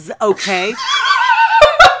 Prebz, okay?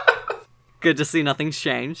 Good to see nothing's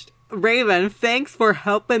changed. Raven, thanks for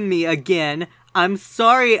helping me again. I'm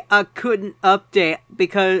sorry I couldn't update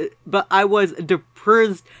but I was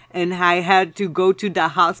depressed and I had to go to the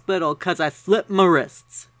hospital cause I slipped my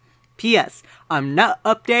wrists. P.S. I'm not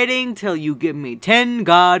updating till you give me 10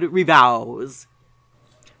 god revows.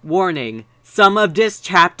 Warning. Some of this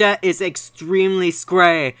chapter is extremely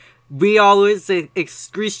scary. We always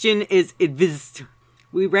excretion is exist.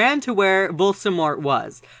 We ran to where Voldemort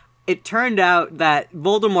was. It turned out that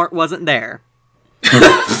Voldemort wasn't there.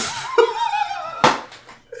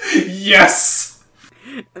 Yes!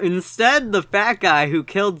 Instead, the fat guy who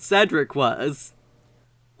killed Cedric was.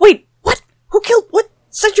 Wait, what? Who killed what?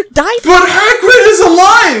 Cedric died? But Hagrid is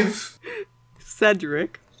alive!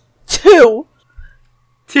 Cedric. Two.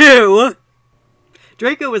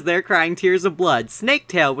 Draco was there crying tears of blood.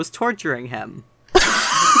 Snaketail was torturing him.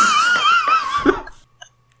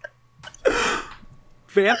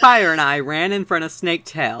 Vampire and I ran in front of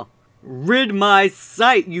Snaketail. Rid my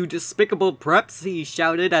sight, you despicable preps, he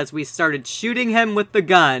shouted as we started shooting him with the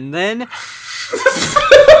gun. Then,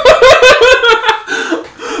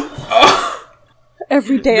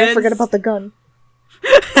 Every day I forget about the gun.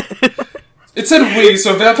 It said we,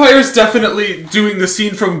 so Vampire's definitely doing the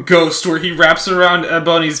scene from Ghost where he wraps around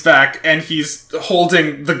Ebony's back and he's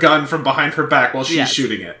holding the gun from behind her back while she's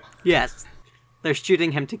shooting it. Yes. They're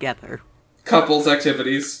shooting him together. Couples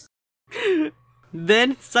activities.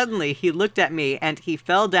 Then, suddenly, he looked at me and he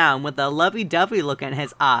fell down with a lovey-dovey look in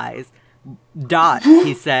his eyes. Dot,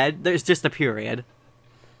 he said. There's just a period.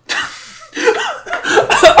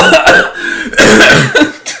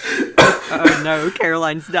 Oh no,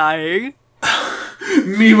 Caroline's dying.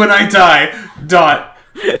 Me when I die. Dot.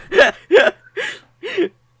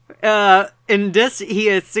 In this, he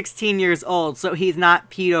is 16 years old, so he's not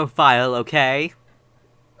pedophile, okay?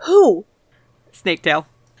 Who? Snaketail.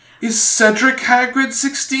 Is Cedric Hagrid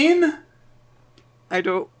 16? I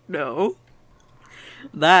don't know.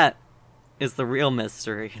 That is the real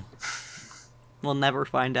mystery. We'll never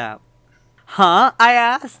find out. Huh? I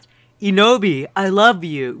asked. Eboby, I love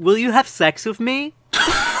you. Will you have sex with me?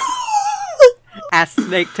 Asked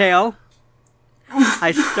Snaketail.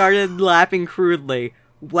 I started laughing crudely.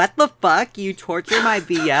 What the fuck? You torture my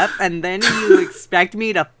BF and then you expect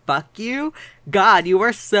me to fuck you? God, you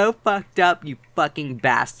are so fucked up, you fucking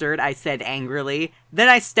bastard, I said angrily. Then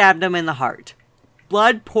I stabbed him in the heart.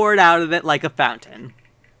 Blood poured out of it like a fountain.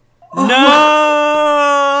 No!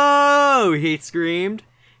 He screamed.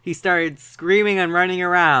 He started screaming and running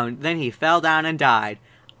around. Then he fell down and died.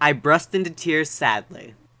 I burst into tears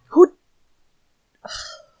sadly. Who?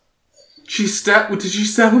 Did she stab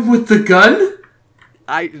him with the gun?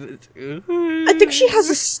 I think she has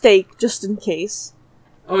a stake, just in case.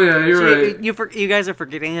 Oh yeah, you're right. You guys are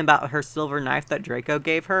forgetting about her silver knife that Draco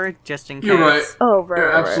gave her, just in case. You're right. Oh, right.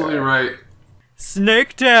 You're absolutely right.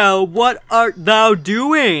 Snaketail, what art thou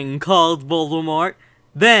doing? Called Voldemort.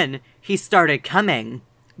 Then he started coming.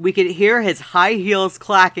 We could hear his high heels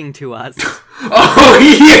clacking to us. Oh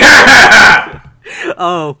yeah!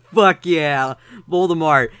 Oh, fuck yeah.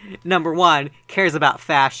 Voldemort, number one, cares about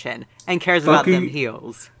fashion, and cares about them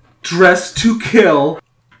heels. Dressed to kill.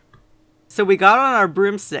 So we got on our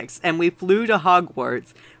broomsticks, and we flew to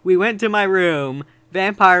Hogwarts. We went to my room.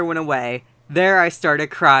 Vampire went away. There I started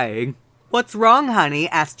crying. What's wrong, honey?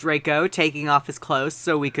 Asked Draco, taking off his clothes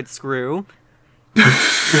so we could screw.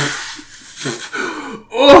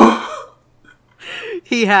 Oh!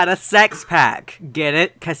 He had a sex pack. Get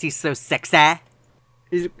it? 'Cause he's so sexy.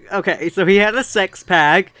 Okay, so he had a sex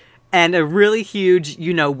pack and a really huge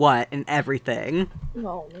you-know-what and everything.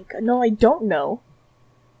 Oh my god. No, I don't know.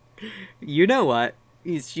 You know what?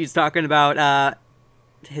 She's talking about,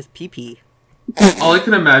 his pee-pee. All I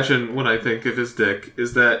can imagine when I think of his dick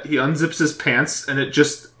is that he unzips his pants and it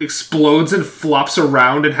just explodes and flops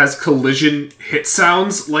around and has collision hit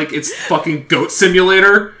sounds like it's fucking Goat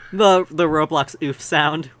Simulator. The Roblox oof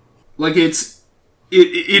sound. Like it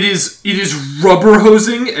is rubber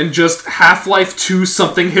hosing and just Half-Life 2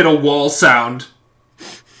 something hit a wall sound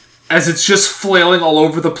as it's just flailing all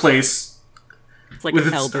over the place. It's like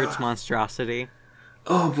an eldritch monstrosity.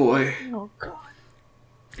 Oh boy. Oh god.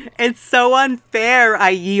 It's so unfair,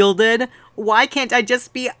 I yielded. Why can't I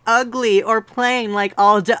just be ugly or plain like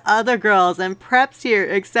all the other girls and preps here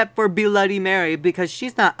except for Bloody Mary because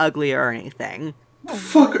she's not ugly or anything? What the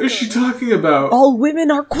fuck is she talking about? All women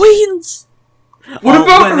are queens! What all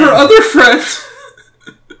about women. her other friends?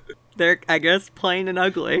 They're, I guess, plain and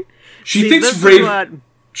ugly. She thinks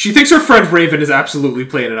her friend Raven is absolutely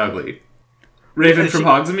plain and ugly. Raven from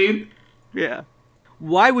Hogsmeade? Yeah.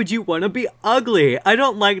 Why would you want to be ugly? I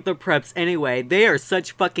don't like the preps anyway. They are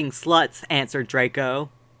such fucking sluts, answered Draco.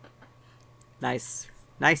 Nice.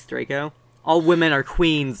 Nice, Draco. All women are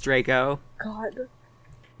queens, Draco. God.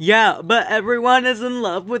 Yeah, but everyone is in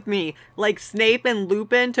love with me. Like Snape and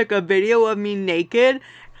Lupin took a video of me naked.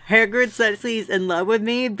 Hagrid says he's in love with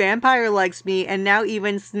me, Vampire likes me, and now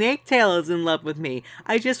even Snaketail is in love with me.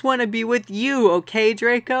 I just want to be with you, okay,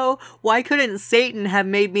 Draco? Why couldn't Satan have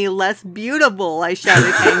made me less beautiful? I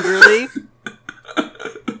shouted angrily.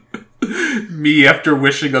 Me after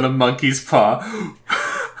wishing on a monkey's paw.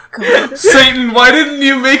 God. Satan, why didn't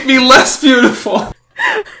you make me less beautiful?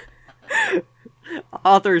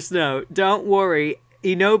 Author's note, don't worry.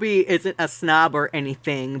 Eboby isn't a snob or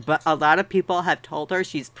anything, but a lot of people have told her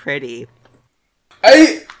she's pretty.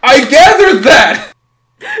 I gathered that!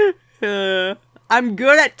 I'm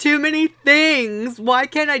good at too many things. Why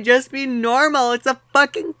can't I just be normal? It's a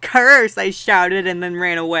fucking curse, I shouted and then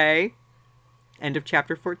ran away. End of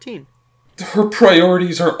chapter 14. Her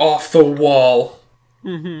priorities are off the wall.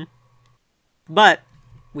 Mm-hmm. But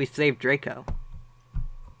we saved Draco.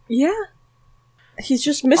 Yeah. He's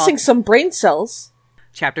just missing some brain cells.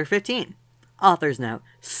 Chapter 15. Author's note.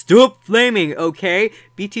 Stop flaming, okay?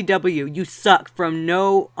 BTW, you suck. From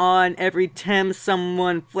now on, every time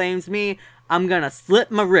someone flames me, I'm gonna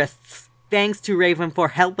slit my wrists. Thanks to Raven for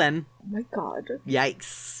helping. Oh my god.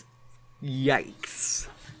 Yikes. Yikes.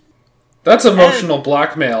 That's emotional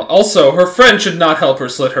blackmail. Also, her friend should not help her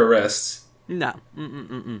slit her wrists. No.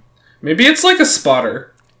 Maybe it's like a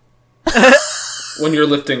spotter. When you're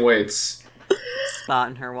lifting weights.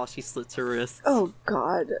 Spotting her while she slits her wrists. Oh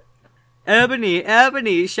god. Ebony,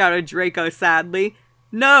 Ebony, shouted Draco sadly.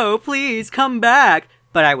 No, please, come back.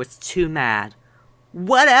 But I was too mad.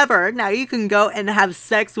 Whatever, now you can go and have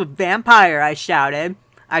sex with Vampire, I shouted.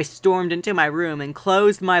 I stormed into my room and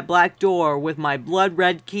closed my black door with my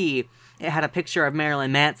blood-red key. It had a picture of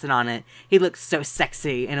Marilyn Manson on it. He looked so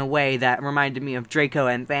sexy in a way that reminded me of Draco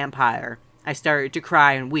and Vampire. I started to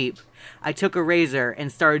cry and weep. I took a razor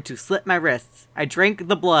and started to slit my wrists. I drank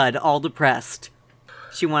the blood, all depressed.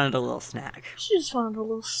 She wanted a little snack. She just wanted a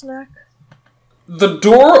little snack. The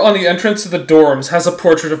door on the entrance to the dorms has a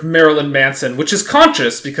portrait of Marilyn Manson, which is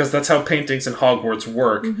conscious because that's how paintings in Hogwarts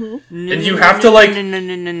work. Mm-hmm. And you have to, like...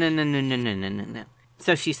 No.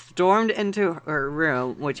 So she stormed into her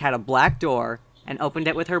room, which had a black door, and opened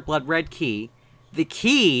it with her blood-red key. The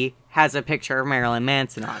key has a picture of Marilyn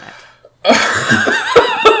Manson on it.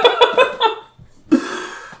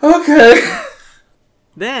 Okay.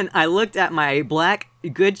 Then I looked at my black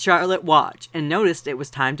Good Charlotte watch and noticed it was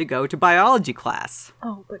time to go to biology class.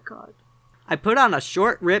 Oh my god. I put on a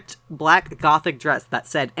short, ripped, black gothic dress that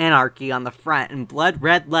said anarchy on the front in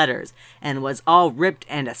blood-red letters and was all ripped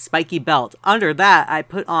and a spiky belt. Under that, I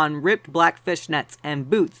put on ripped black fishnets and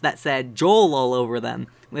boots that said Joel all over them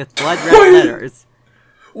with blood-red letters.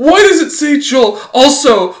 Why does it say Joel?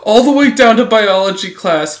 Also, all the way down to biology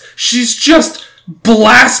class, she's just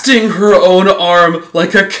blasting her own arm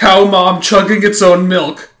like a cow mom chugging its own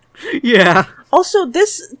milk. Yeah. Also,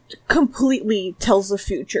 this completely tells the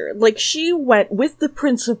future. Like, she went with the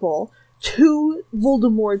principal to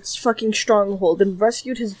Voldemort's fucking stronghold and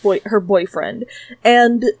rescued her boyfriend,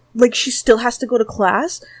 and, like, she still has to go to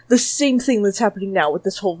class? The same thing that's happening now with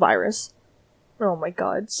this whole virus. Oh my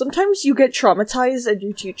god. Sometimes you get traumatized and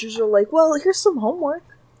your teachers are like, well, here's some homework.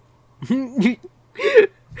 Here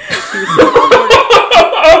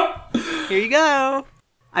you go.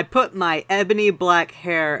 I put my ebony black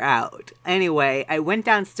hair out. Anyway, I went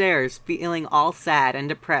downstairs feeling all sad and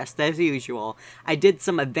depressed as usual. I did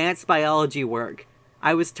some advanced biology work.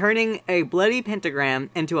 I was turning a bloody pentagram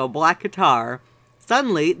into a black guitar.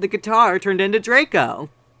 Suddenly, the guitar turned into Draco.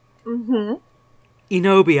 Mm-hmm.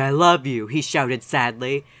 Eboby, I love you, he shouted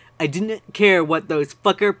sadly. I didn't care what those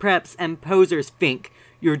fucker preps and posers think.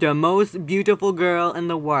 You're the most beautiful girl in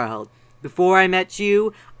the world. Before I met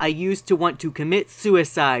you, I used to want to commit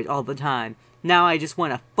suicide all the time. Now I just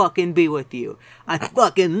want to fucking be with you. I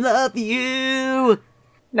fucking love you!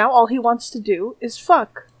 Now all he wants to do is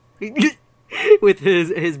fuck. With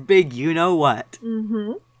his big you-know-what.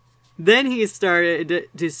 Mm-hmm. Then he started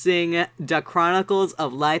to sing The Chronicles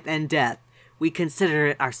of Life and Death. We consider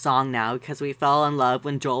it our song now because we fell in love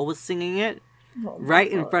when Joel was singing it. Oh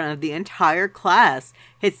right God. In front of the entire class.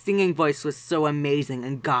 His singing voice was so amazing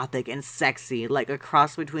and gothic and sexy, like a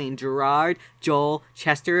cross between Gerard, Joel,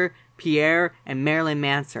 Chester, Pierre, and Marilyn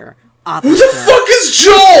Manson. Who the fuck is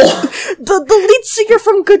Joel? The lead singer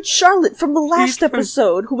from Good Charlotte from the last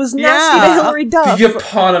episode, who was nasty to Hilary Duff. The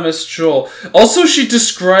eponymous Joel. Also, she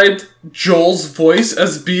described Joel's voice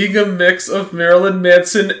as being a mix of Marilyn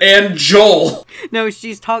Manson and Joel. No,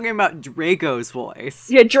 she's talking about Draco's voice.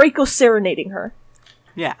 Yeah, Draco serenading her.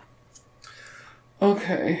 Yeah.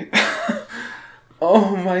 Okay.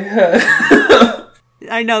 Oh, my head.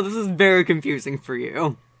 I know, this is very confusing for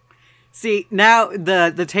you. See, now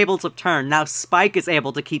the tables have turned. Now Spike is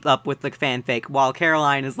able to keep up with the fanfic, while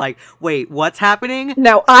Caroline is like, wait, what's happening?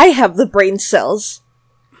 Now I have the brain cells.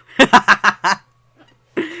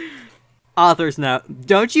 Author's note.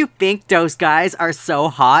 Don't you think those guys are so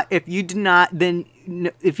hot? If you do not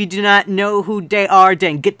know who they are,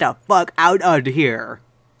 then get the fuck out of here.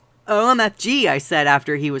 OMFG, I said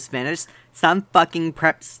after he was finished. Some fucking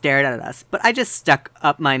prep stared at us, but I just stuck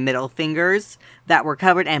up my middle fingers that were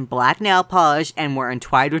covered in black nail polish and were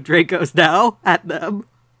entwined with Draco's now at them.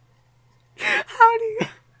 How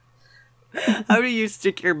do you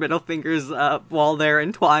stick your middle fingers up while they're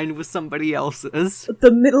entwined with somebody else's?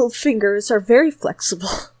 The middle fingers are very flexible.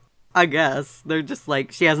 I guess. They're just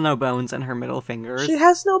like, she has no bones in her middle fingers. She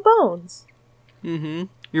has no bones. Mm-hmm.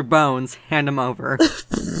 Your bones. Hand them over.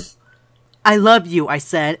 I love you, I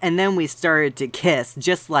said, and then we started to kiss,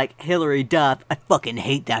 just like Hilary Duff. I fucking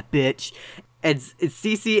hate that bitch. It's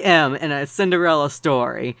CCM in a Cinderella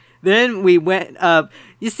story. Then we went up.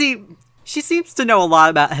 You see, she seems to know a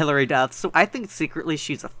lot about Hilary Duff, so I think secretly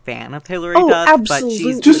she's a fan of Hilary Duff.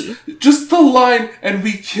 Absolutely. But just the line, and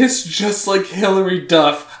we kiss just like Hilary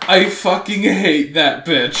Duff. I fucking hate that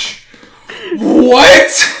bitch.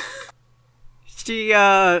 What?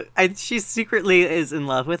 She secretly is in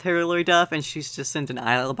love with Hilary Duff, and she's just in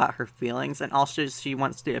denial about her feelings, and also she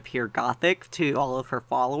wants to appear gothic to all of her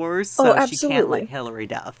followers, so she can't like Hilary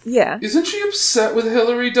Duff. Yeah. Isn't she upset with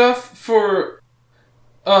Hilary Duff for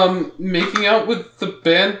making out with the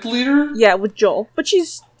band leader? Yeah, with Joel. But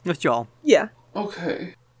she's... With Joel. Yeah.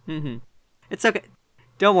 Okay. Mm-hmm. It's okay.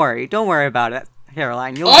 Don't worry about it,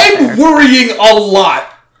 Caroline. I'm worrying a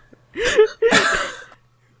lot!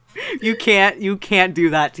 You can't do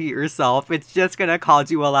that to yourself. It's just gonna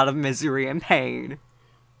cause you a lot of misery and pain.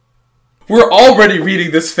 We're already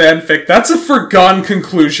reading this fanfic. That's a foregone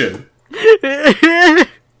conclusion.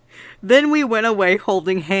 Then we went away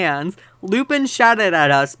holding hands. Lupin shouted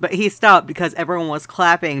at us, but he stopped because everyone was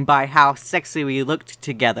clapping by how sexy we looked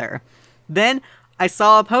together. Then I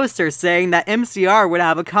saw a poster saying that MCR would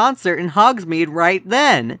have a concert in Hogsmeade right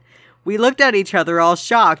then. We looked at each other all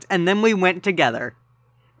shocked, and then we went together.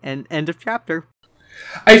 And end of chapter.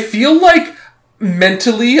 I feel like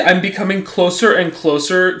mentally I'm becoming closer and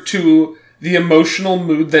closer to the emotional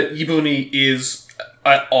mood that Eboby is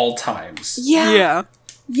at all times. Yeah.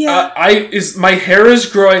 My hair is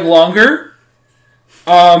growing longer.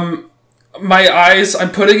 My eyes, I'm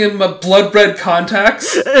putting in my blood red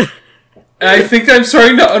contacts. And I think I'm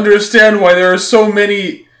starting to understand why there are so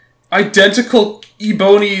many identical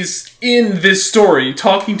Ebonies in this story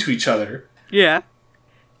talking to each other. Yeah.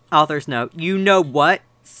 Author's note. You know what?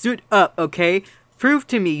 Suit up, okay? Prove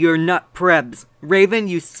to me you're not prebz. Raven,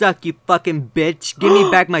 you suck, you fucking bitch. Give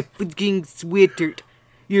me back my fucking sweater.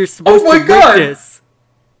 You're supposed to wear this.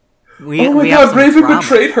 Oh my god, Raven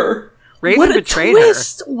betrayed her. Raven betrayed her.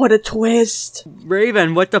 What a twist.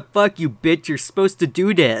 Raven, what the fuck, you bitch? You're supposed to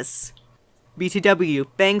do this. BTW,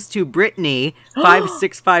 thanks to Brittany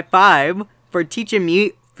 5655 for teaching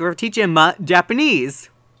me Japanese.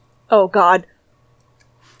 Oh god.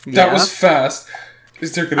 That was fast.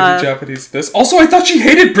 Is there gonna be Japanese in this? Also, I thought she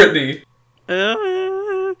hated Brittany!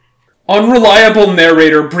 Unreliable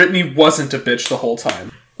narrator, Brittany wasn't a bitch the whole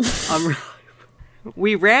time.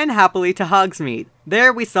 We ran happily to Hogsmeade.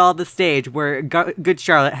 There we saw the stage where Good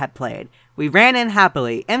Charlotte had played. We ran in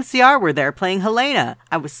happily. MCR were there playing Helena.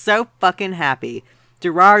 I was so fucking happy.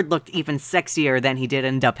 Gerard looked even sexier than he did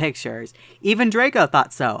in the pictures. Even Draco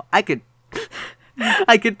thought so. I could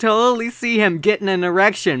totally see him getting an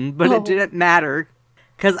erection, but it didn't matter.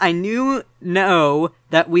 Because I know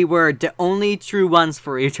that we were the only true ones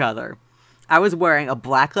for each other. I was wearing a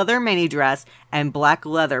black leather mini dress and black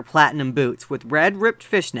leather platinum boots with red ripped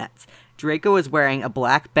fishnets. Draco was wearing a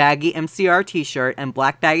black baggy MCR t-shirt and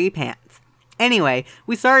black baggy pants. Anyway,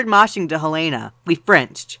 we started moshing to Helena. We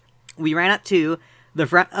Frenched. We ran up to the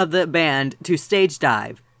front of the band to stage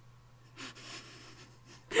dive.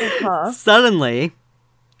 Suddenly,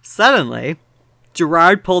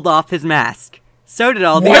 Gerard pulled off his mask. So did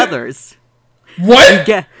all the others.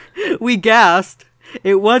 What? We gasped.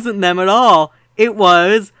 It wasn't them at all. It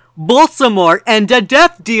was Baltimore and the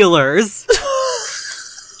Death Dealers.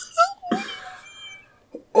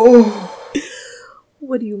 Oh.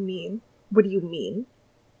 What do you mean? What do you mean?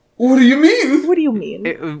 What do you mean? What do you mean?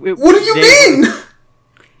 What do you mean?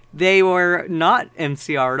 They were not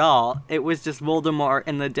MCR at all. It was just Voldemort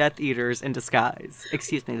and the Death Eaters in disguise.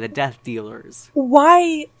 Excuse me, the Death Dealers.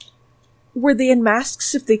 Why were they in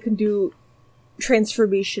masks if they can do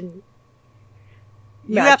transformation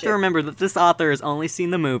magic? You have to remember that this author has only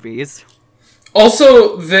seen the movies.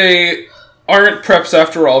 Also, they aren't preps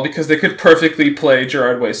after all because they could perfectly play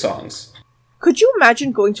Gerard Way songs. Could you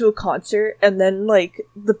imagine going to a concert and then, like,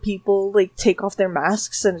 the people, like, take off their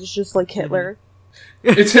masks and it's just, like, Hitler?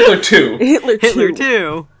 It's Hitler 2. Hitler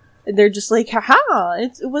 2. And they're just like, haha,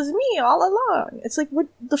 it was me all along. It's like, what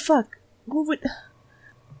the fuck? What would...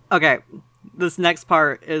 Okay, this next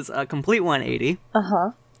part is a complete 180.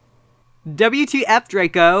 Uh-huh. WTF,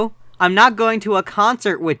 Draco? I'm not going to a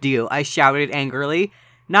concert with you, I shouted angrily.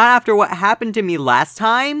 Not after what happened to me last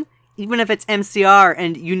time? Even if it's MCR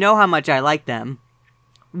and you know how much I like them.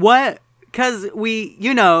 What? 'Cause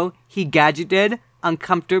he gadgeted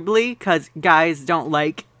uncomfortably 'cause guys don't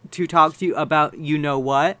like to talk to you about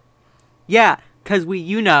you-know-what. Yeah, 'cause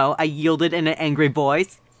I yielded in an angry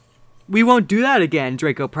voice. We won't do that again,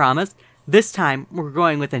 Draco promised. This time, we're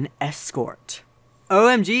going with an escort.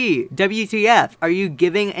 OMG, WTF, are you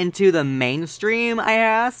giving into the mainstream, I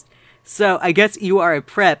asked. So, I guess you are a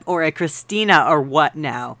Prep or a Christina or what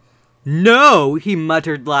now? No, he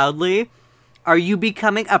muttered loudly. Are you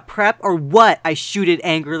becoming a Prep or what? I shooted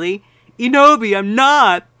angrily. Eboby, I'm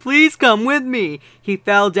not! Please come with me! He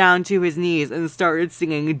fell down to his knees and started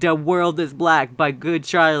singing The World is Black by Good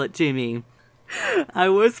Charlotte to me. I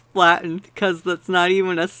was flattened because that's not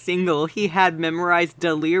even a single. He had memorized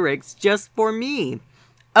the lyrics just for me.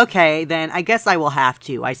 Okay, then I guess I will have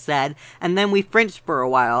to, I said, and then we Frenched for a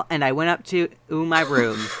while, and I went up to my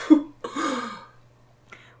room.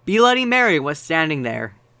 Bloody Mary was standing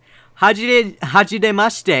there.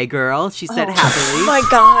 Hajidemashite, girl, she said happily. Oh my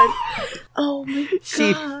god. Oh my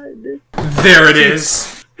god. There it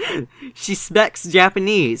is. She speaks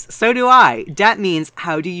Japanese. So do I. That means,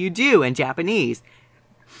 how do you do in Japanese?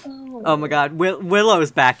 Oh my god.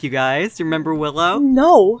 Willow's back, you guys. Remember Willow?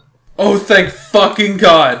 No. Oh, thank fucking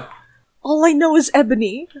god. All I know is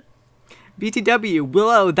Ebony. BTW,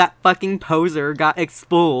 Willow, that fucking poser, got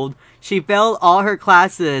expelled. She failed all her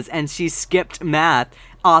classes and she skipped math.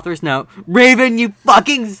 Author's note, Raven, you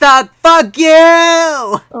fucking suck! Fuck you!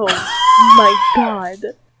 Oh my god.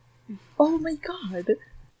 Oh my god.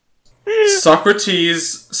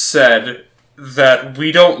 Socrates said that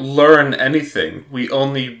we don't learn anything, we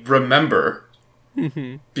only remember.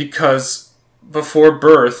 Because before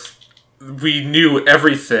birth, we knew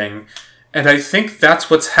everything. And I think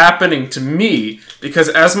that's what's happening to me, because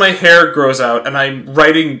as my hair grows out and I'm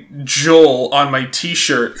writing Joel on my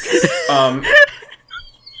t-shirt,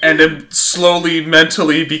 and am slowly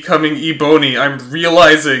mentally becoming Ebony, I'm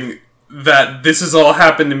realizing that this has all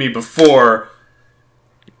happened to me before,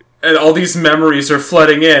 and all these memories are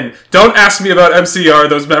flooding in. Don't ask me about MCR,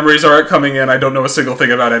 those memories aren't coming in, I don't know a single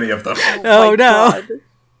thing about any of them. Oh no! God.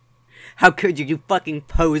 How could you, you fucking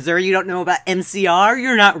poser? You don't know about MCR?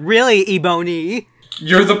 You're not really Ebony.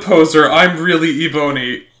 You're the poser, I'm really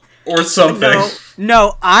Ebony. Or something.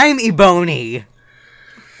 No, I'm Ebony.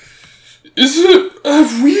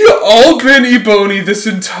 Have we all been Ebony this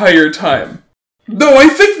entire time? No, I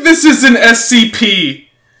think this is an SCP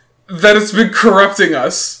that has been corrupting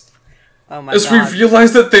us. Oh my God. As we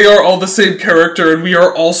realize that they are all the same character, and we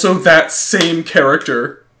are also that same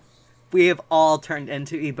character. We have all turned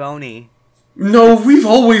into Ebony. No, we've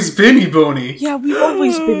always been Ebony. Yeah, we've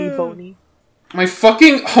always been Ebony. My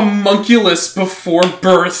fucking homunculus before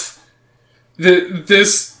birth.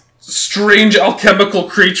 This strange alchemical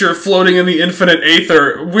creature floating in the infinite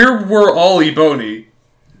aether. We're all Ebony.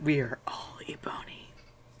 We're all Ebony.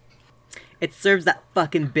 It serves that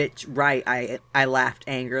fucking bitch right, I laughed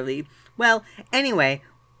angrily. Well, anyway,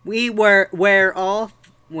 we were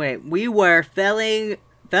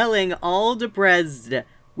feeling all depressed.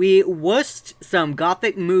 We watched some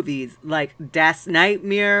gothic movies like Das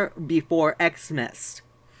Nightmare Before Xmas.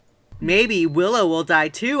 Maybe Willow will die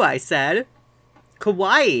too, I said.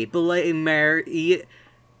 Kawaii, Bloody Mary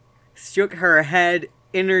shook her head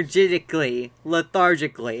energetically,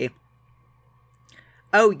 lethargically.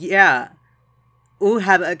 Oh yeah. Ooh,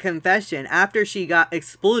 have a confession. After she got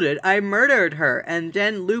exploded, I murdered her, and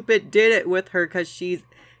then Lupin did it with her cause he's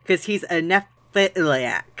a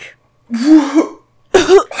nephiliac.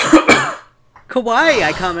 Kawaii,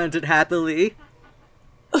 I commented happily.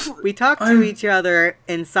 We talked to each other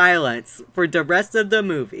in silence for the rest of the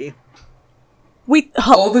movie.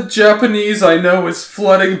 All the Japanese I know is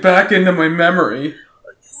flooding back into my memory.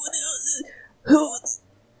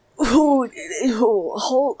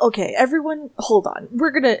 Okay, everyone, hold on.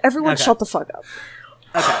 Everyone shut the fuck up.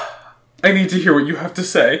 Okay. I need to hear what you have to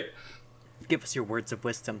say. Give us your words of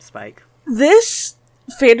wisdom, Spike. This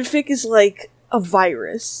fanfic is like a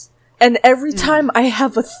virus. And every time I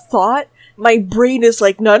have a thought, my brain is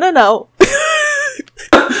like, no. No.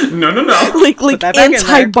 Like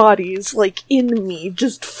antibodies, like, in me,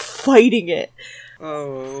 just fighting it.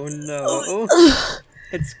 Oh, no.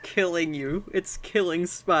 It's killing you. It's killing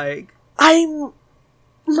Spike. Oh.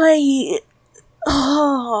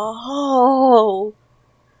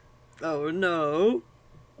 Oh, no.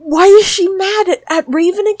 Why is she mad at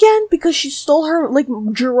Raven again? Because she stole her, like,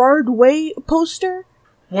 Gerard Way poster?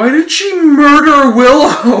 Why did she murder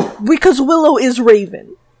Willow? Because Willow is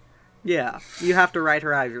Raven. Yeah, you have to write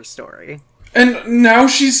her out of your story. And now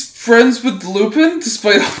she's friends with Lupin,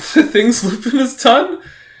 despite all the things Lupin has done?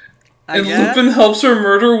 And Lupin helps her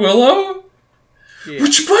murder Willow? Yeah.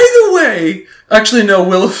 Which, by the way... Actually, no,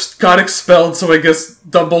 Willow got expelled, so I guess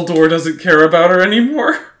Dumbledore doesn't care about her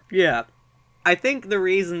anymore. Yeah. I think the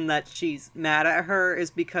reason that she's mad at her is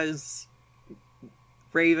because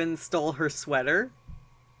Raven stole her sweater.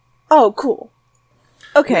 Oh, cool.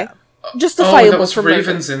 Okay. Yeah. Justifiable that was for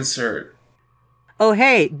Raven's insert. Oh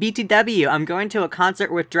hey, BTW, I'm going to a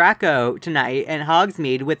concert with Draco tonight in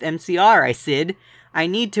Hogsmeade with MCR, I said. I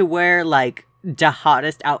need to wear, like, the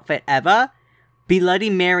hottest outfit ever?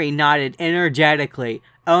 Bloody Mary nodded energetically.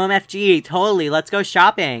 OMFG, totally, let's go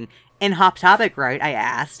shopping. In Hot Topic, right? I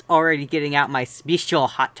asked, already getting out my special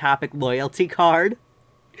Hot Topic loyalty card.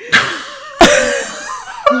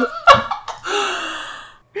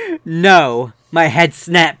 No, my head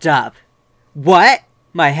snapped up. What?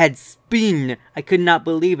 My head spun. I could not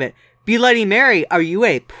believe it. Bloody Mary, are you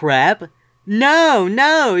a prep?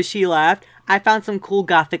 No, she laughed. I found some cool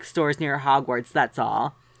gothic stores near Hogwarts, that's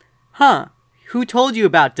all. Huh, who told you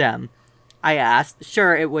about them? I asked.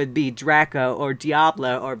 Sure, it would be Draco or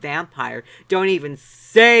Diablo or Vampire. Don't even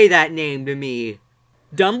say that name to me.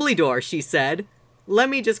 Dumbledore, she said. Let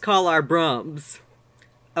me just call our Brums.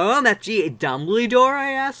 OMFG, Dumbledore?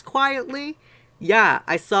 I asked quietly. Yeah,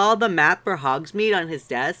 I saw the map for Hogsmeade on his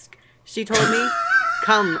desk. She told me,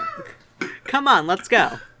 come on, let's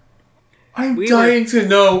go. I'm dying to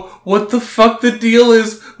know what the fuck the deal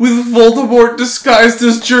is with Voldemort disguised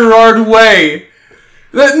as Gerard Way.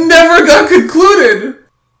 That never got concluded.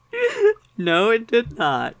 No, it did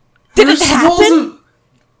not. Did it happen?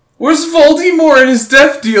 Where's Voldemort and his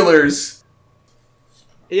death dealers?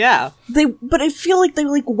 Yeah. But I feel like they,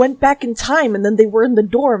 like, went back in time, and then they were in the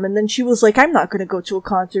dorm, and then she was like, I'm not gonna go to a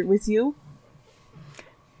concert with you.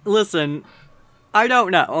 Listen, I don't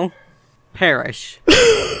know. Perish.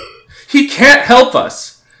 He can't help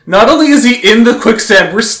us. Not only is he in the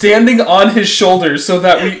quicksand, we're standing on his shoulders so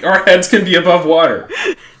that our heads can be above water.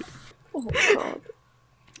 Oh my god.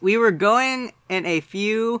 We were going in a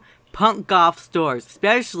few punk goth stores,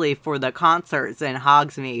 especially for the concerts in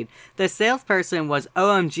Hogsmeade. The salesperson was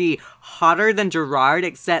OMG hotter than Gerard,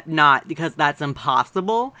 except not, because that's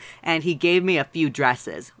impossible, and he gave me a few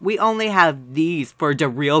dresses. We only have these for the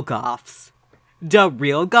real goths. The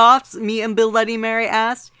real goths? Me and Bloody Mary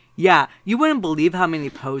asked. Yeah, you wouldn't believe how many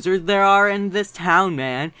posers there are in this town,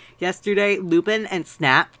 man. Yesterday, Lupin and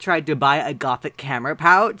Snap tried to buy a gothic camera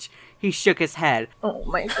pouch. He shook his head. Oh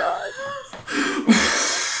my god.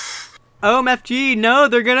 OMFG, no,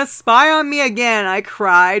 they're gonna spy on me again, I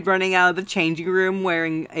cried, running out of the changing room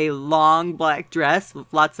wearing a long black dress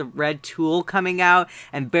with lots of red tulle coming out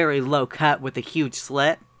and very low cut with a huge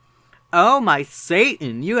slit. Oh my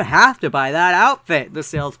Satan, you have to buy that outfit, the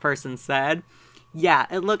salesperson said. Yeah,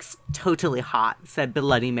 it looks totally hot, said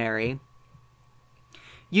Bloody Mary.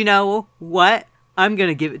 You know what? I'm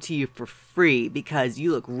gonna give it to you for free because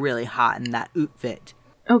you look really hot in that outfit.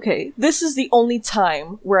 Okay, this is the only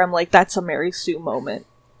time where I'm like, that's a Mary Sue moment.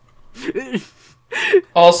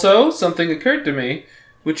 Also, something occurred to me,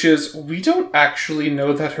 which is, we don't actually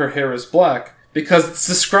know that her hair is black, because it's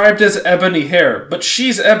described as ebony hair, but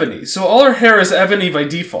she's ebony, so all her hair is ebony by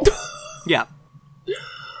default. Yeah.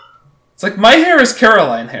 It's like, my hair is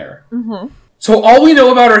Caroline hair. Mm-hmm. So all we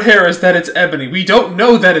know about her hair is that it's ebony. We don't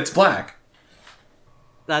know that it's black.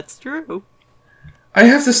 That's true. I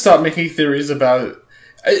have to stop making theories about it.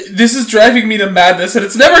 This is driving me to madness, and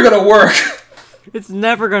it's never gonna work. It's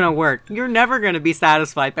never gonna work. You're never gonna be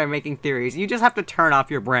satisfied by making theories. You just have to turn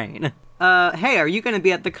off your brain. Hey, are you gonna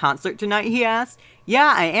be at the concert tonight, he asked.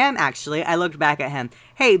 Yeah, I am, actually. I looked back at him.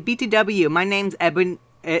 Hey, BTW, my name's Eboby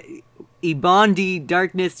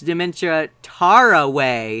Darkness Dementia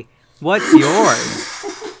Taraway. What's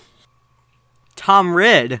yours? Tom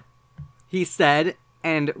Ridd, he said,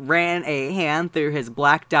 and ran a hand through his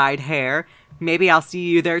black-dyed hair. Maybe I'll see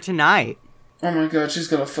you there tonight. Oh my god, she's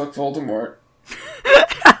gonna fuck Voldemort.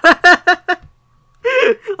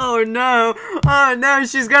 Oh no,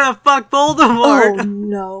 she's gonna fuck Voldemort. Oh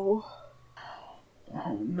no.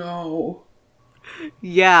 Oh no.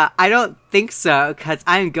 Yeah, I don't think so, because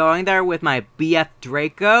I'm going there with my BF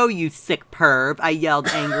Draco, you sick perv, I yelled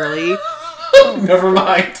angrily. Never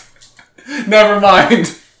mind.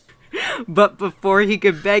 But before he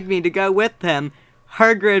could beg me to go with him,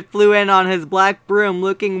 Hagrid flew in on his black broom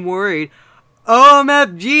looking worried.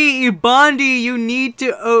 OMFG, Eboby, you need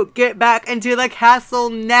to get back into the castle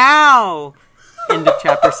now! End of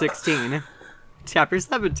chapter 16. Chapter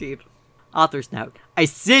 17. Author's note. I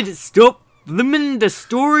said stop flimming the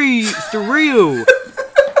stereo.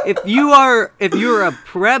 If you're a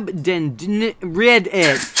prep, then read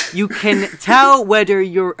it. You can tell whether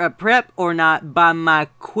you're a prep or not by my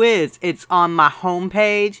quiz. It's on my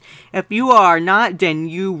homepage. If you are not, then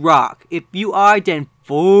you rock. If you are, then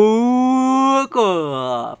fuck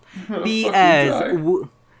off. B.S.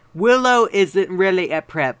 Willow isn't really a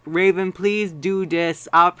prep. Raven, please do this.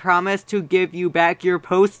 I'll promise to give you back your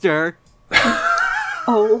poster.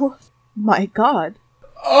 Oh my god.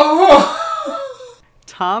 Oh!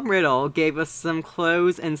 Tom Riddle gave us some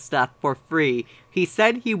clothes and stuff for free. He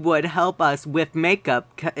said he would help us with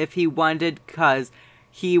makeup if he wanted, cause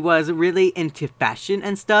he was really into fashion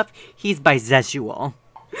and stuff. He's bisexual.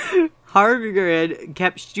 Hagrid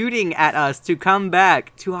kept shooting at us to come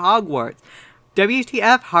back to Hogwarts.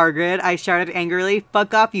 WTF, Hagrid, I shouted angrily.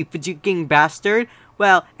 Fuck off, you fucking bastard.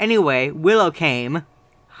 Well, anyway, Willow came.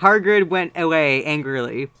 Hagrid went away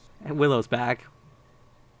angrily. Willow's back.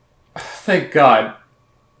 Thank God.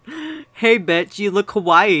 Hey, bitch, you look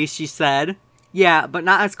kawaii, she said. Yeah, but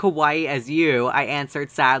not as kawaii as you, I answered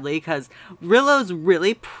sadly, because Willow's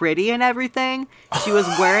really pretty and everything. She was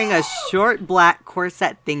wearing a short black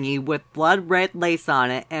corset thingy with blood red lace on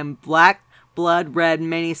it and black blood red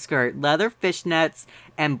miniskirt, leather fishnets,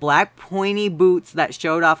 and black pointy boots that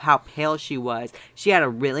showed off how pale she was. She had a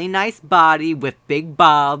really nice body with big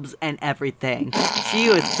bobs and everything. She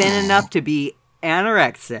was thin enough to be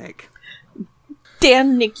anorexic.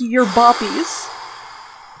 Damn, Nikki, your boppies.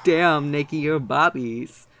 Damn, Nikki, your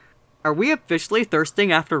bobbies. Are we officially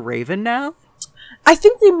thirsting after Raven now? I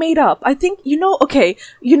think they made up. I think, okay,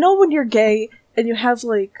 when you're gay and you have,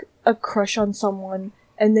 like, a crush on someone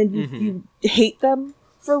and then you hate them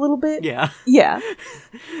for a little bit? Yeah. Yeah.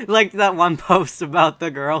 Like that one post about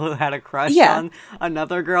the girl who had a crush on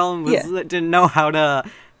another girl and didn't know how to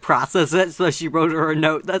process it, so she wrote her a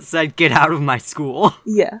note that said, "Get out of my school."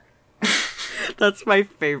 Yeah. That's my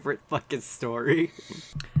favorite fucking story.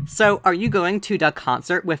 So, are you going to the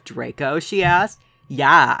concert with Draco? She asked.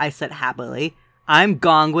 Yeah, I said happily. I'm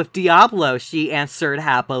gone with Diablo, she answered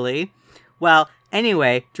happily. Well,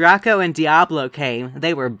 anyway, Draco and Diablo came.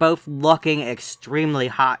 They were both looking extremely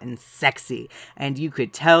hot and sexy, and you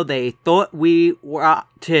could tell they thought we were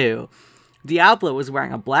too. Diablo was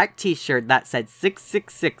wearing a black t-shirt that said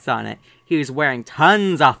 666 on it. He was wearing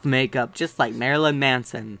tons of makeup, just like Marilyn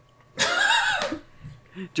Manson.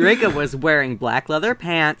 Draco was wearing black leather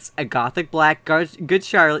pants, a gothic black Good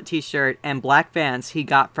Charlotte t-shirt, and black Vans he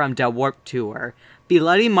got from the Warped Tour.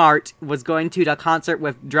 Bloody Mart was going to the concert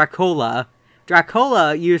with Dracola.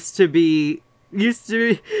 Dracola used to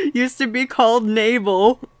be called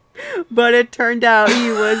Navel, but it turned out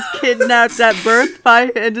he was kidnapped at birth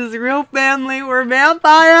by his real family were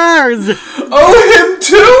vampires. Oh, him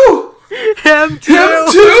too! Him too!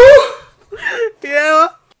 Yeah.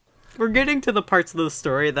 We're getting to the parts of the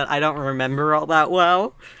story that I don't remember all that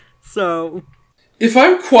well, so... If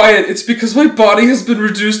I'm quiet, it's because my body has been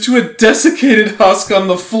reduced to a desiccated husk on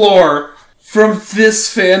the floor from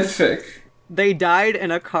this fanfic. They died in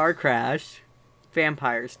a car crash.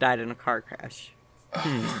 Vampires died in a car crash.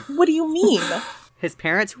 What do you mean? His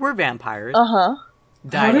parents, who were vampires, How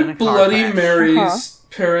died in a car did Bloody crash. Mary's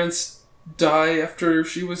parents die after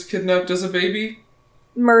she was kidnapped as a baby?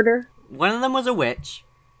 Murder. One of them was a witch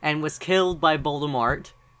and was killed by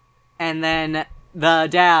Voldemort, and then the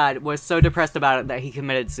dad was so depressed about it that he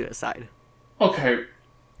committed suicide. Okay.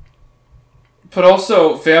 But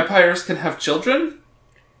also, vampires can have children?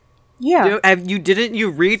 Yeah. Didn't you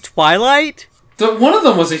read Twilight? One of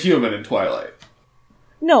them was a human in Twilight.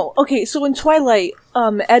 No, okay, so in Twilight,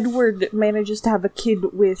 Edward manages to have a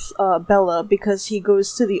kid with, Bella because he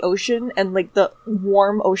goes to the ocean and, like, the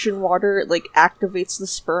warm ocean water, like, activates the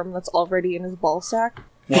sperm that's already in his ballsack.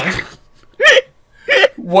 What?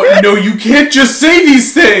 What? No, you can't just say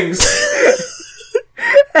these things!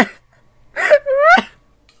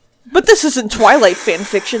 But this isn't Twilight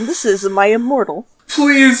fanfiction, this is My Immortal.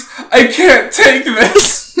 Please, I can't take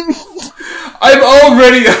this! I'm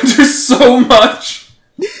already under so much!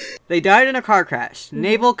 They died in a car crash.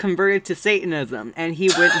 Navel converted to Satanism, and he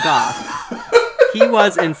went goth. He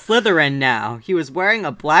was in Slytherin now. He was wearing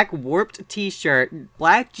a black warped t-shirt,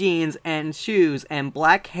 black jeans and shoes, and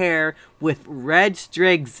black hair with red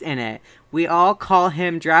strigs in it. We all call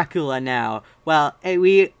him Dracula now. Well,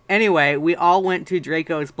 we all went to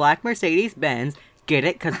Draco's black Mercedes-Benz. Get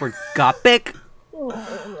it? 'Cause we're gothic? Oh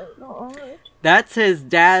my god. That's his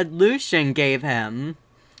dad Lucian gave him.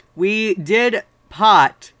 We did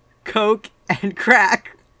pot, coke, and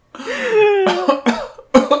crack.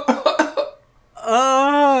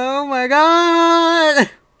 Oh my god!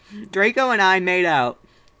 Draco and I made out.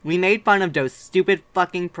 We made fun of those stupid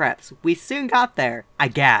fucking preps. We soon got there. I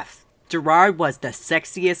gasped. Gerard was the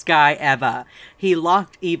sexiest guy ever. He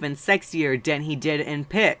looked even sexier than he did in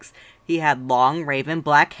pics. He had long raven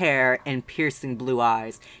black hair and piercing blue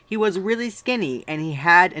eyes. He was really skinny, and he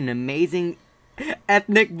had an amazing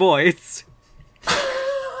ethnic voice.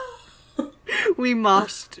 We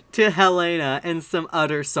moshed to Helena and some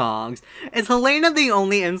other songs. Is Helena the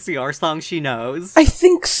only NCR song she knows? I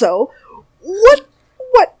think so.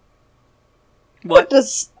 What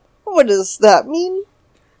does that mean?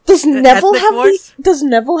 Does Neville ethnic have voice? Does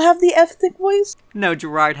Neville have the ethnic voice? No,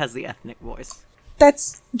 Gerard has the ethnic voice.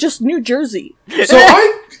 That's just New Jersey. So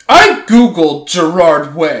I googled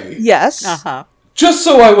Gerard Way. Yes. Uh-huh. Just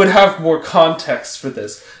so I would have more context for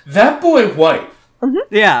this. That boy white.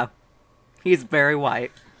 Mm-hmm. Yeah. He's very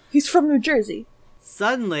white. He's from New Jersey.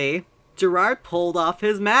 Suddenly, Gerard pulled off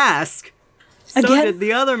his mask. So Again? did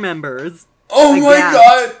the other members. Oh my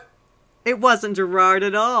god! It wasn't Gerard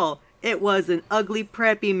at all. It was an ugly,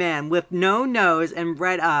 preppy man with no nose and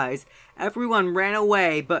red eyes. Everyone ran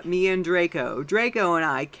away but me and Draco. Draco and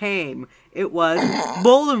I came. It was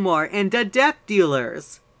Voldemort and the Death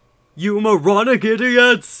Dealers. You moronic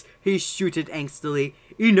idiots! He shouted angstily.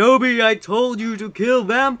 Enobi, I told you to kill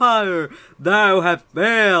vampire. Thou have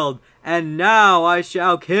failed. And now I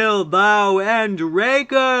shall kill thou and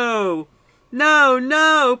Draco. No,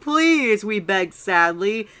 no, please, we begged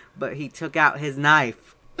sadly. But he took out his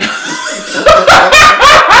knife.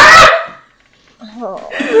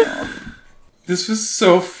 Oh. This was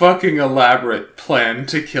so fucking elaborate plan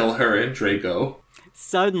to kill her and Draco.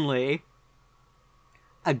 Suddenly,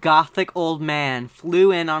 a gothic old man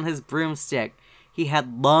flew in on his broomstick. He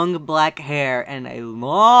had long black hair and a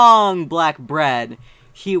long black beard.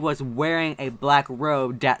 He was wearing a black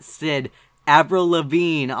robe that said Avril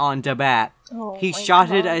Lavigne on the back. Oh He my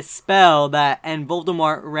shouted God. a spell and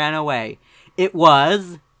Voldemort ran away. It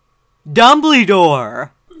was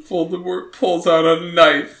Dumbledore. Voldemort pulls out a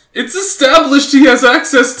knife. It's established he has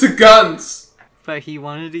access to guns! But he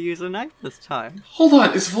wanted to use a knife this time. Hold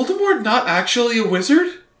on, is Voldemort not actually a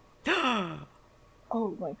wizard?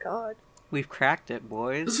 Oh my god. We've cracked it,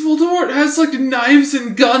 boys. This Voldemort has, like, knives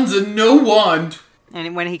and guns and no wand.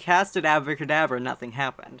 And when he casted Abracadabra, nothing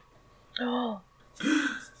happened.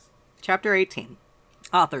 Chapter 18.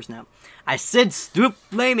 Author's note. I said stop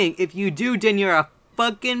flaming. If you do, then you're a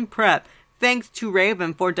fucking prep. Thanks to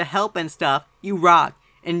Raven for the help and stuff. You rock.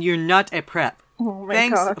 And you're not a prep. Oh my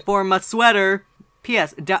Thanks god. for my sweater.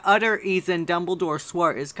 P.S. The other reason Dumbledore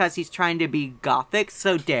swore is because he's trying to be gothic,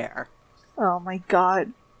 so dare. Oh my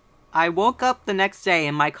god. I woke up the next day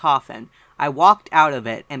in my coffin. I walked out of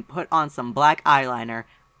it and put on some black eyeliner,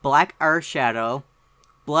 black eyeshadow,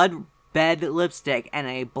 blood red lipstick, and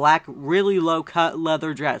a black, really low-cut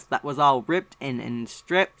leather dress that was all ripped in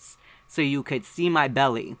strips so you could see my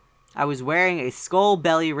belly. I was wearing a skull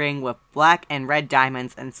belly ring with black and red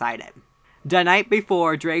diamonds inside it. The night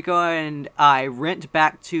before, Draco and I went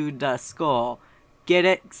back to the skull. Get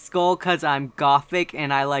it? Skull 'cause I'm gothic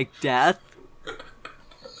and I like death?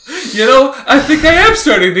 You know, I think I am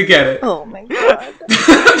starting to get it. Oh my god.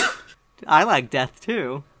 I like death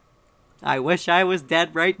too. I wish I was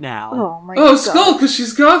dead right now. Oh my Oh, god. Skull, because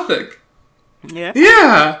she's gothic. Yeah.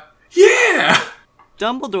 Yeah! Yeah!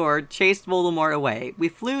 Dumbledore chased Voldemort away. We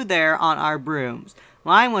flew there on our brooms.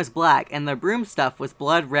 Mine was black, and the broom stuff was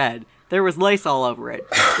blood red. There was lace all over it.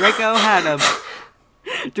 Draco had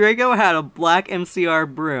a black MCR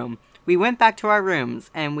broom. We went back to our rooms,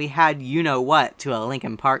 and we had you-know-what to a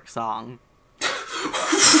Linkin Park song.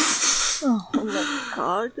 Oh my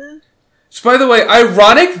god. So, by the way,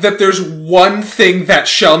 ironic that there's one thing that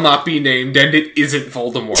shall not be named, and it isn't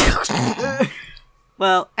Voldemort.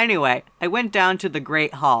 Well, anyway, I went down to the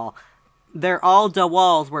Great Hall. All the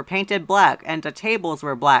walls were painted black, and the tables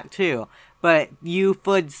were black too. But you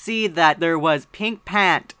could see that there was pink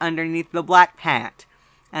pant underneath the black pant.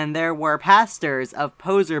 And there were posters of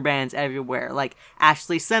poser bands everywhere, like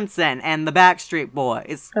Ashley Simpson and the Backstreet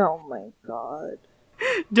Boys. Oh my god.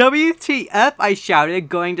 WTF, I shouted,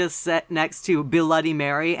 going to sit next to Bloody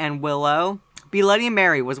Mary and Willow. Bloody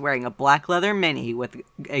Mary was wearing a black leather mini with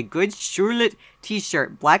a good Charlotte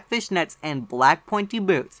t-shirt, black fishnets, and black pointy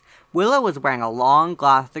boots. Willow was wearing a long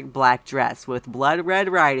gothic black dress with blood red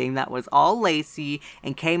writing that was all lacy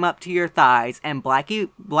and came up to your thighs, and black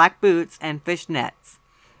boots and fishnets.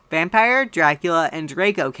 Vampire, Dracula, and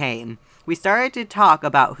Draco came. We started to talk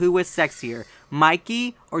about who was sexier,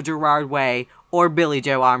 Mikey or Gerard Way or Billy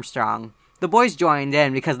Joe Armstrong. The boys joined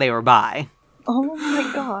in because they were bi. Oh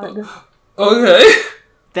my god. Okay.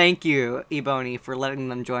 Thank you, Eboby, for letting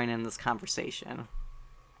them join in this conversation.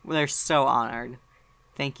 They're so honored.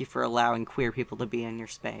 Thank you for allowing queer people to be in your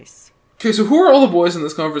space. Okay, so who are all the boys in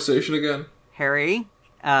this conversation again? Harry,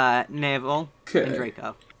 Neville, and Okay.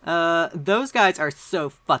 Draco. Those guys are so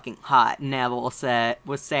fucking hot, Neville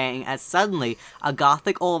was saying as suddenly a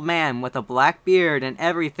gothic old man with a black beard and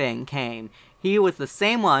everything came. He was the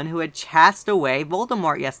same one who had chased away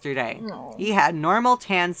Voldemort yesterday. No. He had normal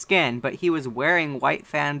tan skin, but he was wearing white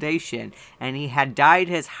foundation, and he had dyed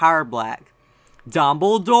his hair black.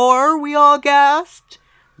 Dumbledore, we all gasped.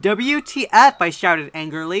 WTF, I shouted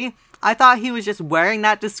angrily. I thought he was just wearing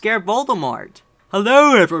that to scare Voldemort.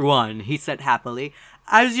 Hello, everyone, he said happily.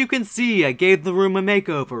 As you can see, I gave the room a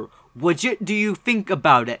makeover. What do you think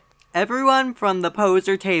about it? Everyone from the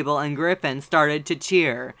poser table and Griffin started to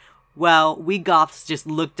cheer. Well, we goths just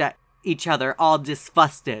looked at each other all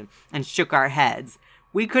disgusted and shook our heads.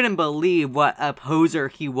 We couldn't believe what a poser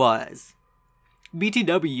he was.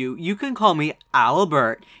 BTW, you can call me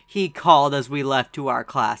Albert, he called as we left to our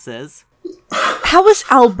classes. How is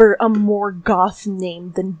Albert a more goth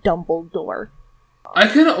name than Dumbledore? I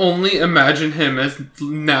can only imagine him as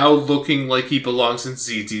now looking like he belongs in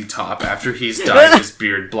ZZ Top after he's dyed his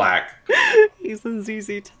beard black. He's in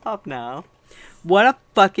ZZ Top now. What a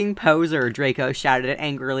fucking poser, Draco shouted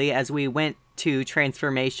angrily as we went to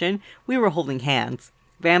transformation. We were holding hands.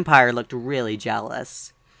 Vampire looked really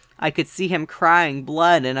jealous. I could see him crying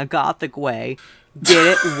blood in a gothic way.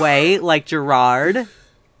 Get it? Way like Gerard?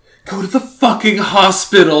 Go to the fucking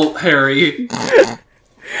hospital, Harry.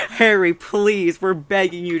 Harry, please, we're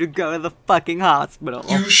begging you to go to the fucking hospital.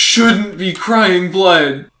 You shouldn't be crying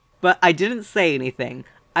blood. But I didn't say anything.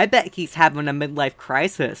 I bet he's having a midlife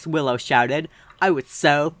crisis, Willow shouted. I was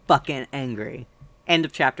so fucking angry. End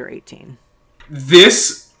of chapter 18.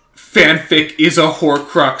 This fanfic is a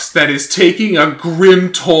Horcrux that is taking a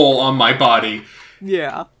grim toll on my body.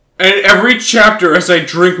 Yeah. And every chapter as I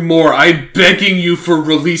drink more, I'm begging you for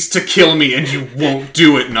release to kill me, and you won't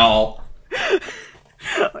do it, Null.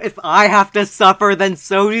 If I have to suffer, then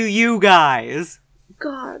so do you guys.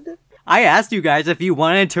 God. I asked you guys if you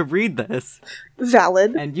wanted to read this.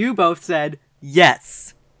 Valid. And you both said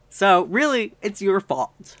yes. So, really, it's your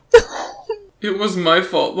fault. It was my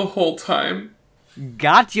fault the whole time.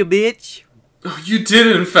 Gotcha, bitch. Oh, you did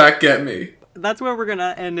in fact get me. That's where we're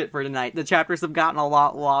gonna end it for tonight. The chapters have gotten a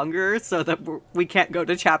lot longer, so that we can't go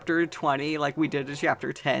to chapter 20 like we did to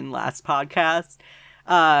chapter 10 last podcast.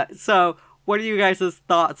 So, what are you guys'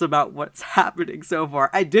 thoughts about what's happening so far?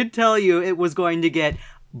 I did tell you it was going to get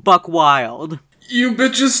buck wild. You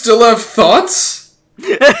bitches still have thoughts?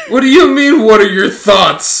 What do you mean, what are your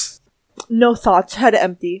thoughts? No thoughts. Head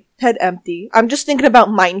empty. Head empty. I'm just thinking about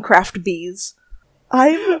Minecraft bees.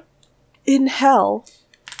 I'm in hell.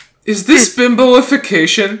 Is this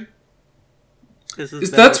bimboification?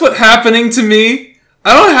 Is that's what's happening to me?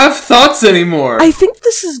 I don't have thoughts anymore. I think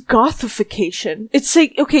this is gothification. It's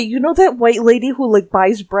like, okay, you know that white lady who, like,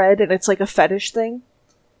 buys bread and it's like a fetish thing?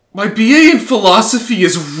 My BA in philosophy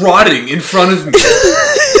is rotting in front of me.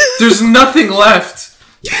 There's nothing left.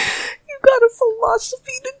 You got a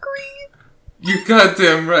philosophy degree? You're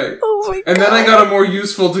goddamn right. Oh my god. And then I got a more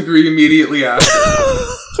useful degree immediately after.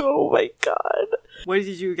 Oh my god. What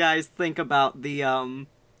did you guys think about the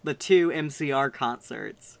 2 MCR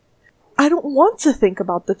concerts? I don't want to think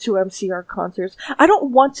about the 2 MCR concerts. I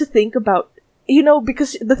don't want to think about,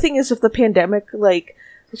 because the thing is, if the pandemic, like,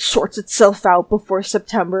 sorts itself out before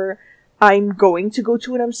September, I'm going to go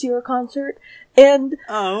to an MCR concert, and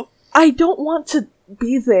I don't want to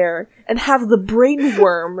be there and have the brain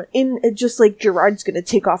worm in just like Gerard's gonna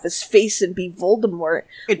take off his face and be Voldemort.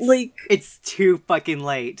 It's too fucking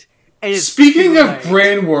late. Speaking of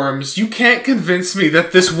brain worms, you can't convince me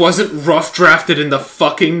that this wasn't rough drafted in the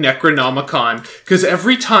fucking Necronomicon, because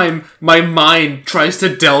every time my mind tries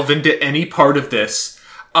to delve into any part of this,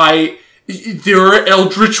 there are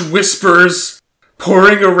eldritch whispers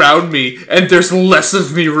pouring around me, and there's less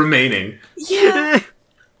of me remaining. Yeah.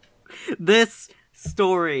 This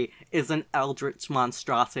story is an eldritch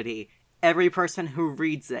monstrosity. Every person who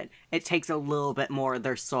reads it, it takes a little bit more of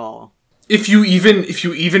their soul. If you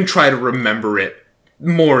even try to remember it,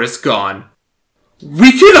 more is gone.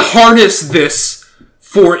 We can harness this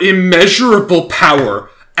for immeasurable power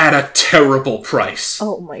at a terrible price.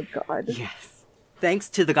 Oh my god. Yes. Thanks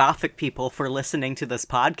to the Gothic people for listening to this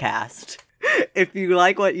podcast. If you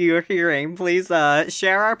like what you're hearing, please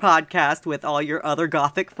share our podcast with all your other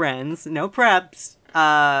Gothic friends. No preps.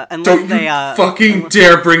 Don't fucking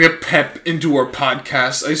dare bring a pep into our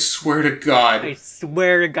podcast. I swear to God. I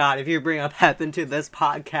swear to God, if you bring a pep into this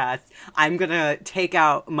podcast, I'm gonna take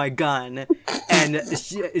out my gun and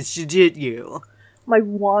shoot you. My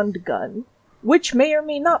wand gun. Which may or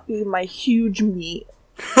may not be my huge meat.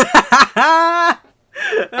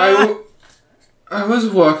 I was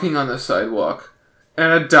walking on the sidewalk,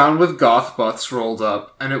 and a Down with Goth Butts rolled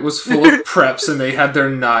up, and it was full of preps, and they had their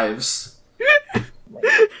knives. Oh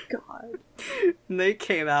my god. And they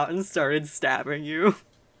came out and started stabbing you.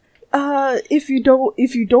 If you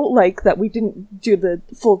don't like that we didn't do the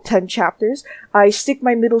full 10 chapters, I stick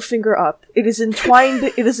my middle finger up. It is entwined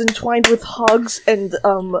with Hogs and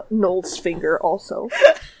Noel's finger also.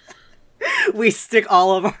 We stick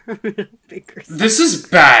all of our middle fingers. This is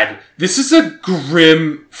bad. This is a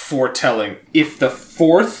grim foretelling. If the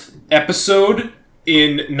 4th episode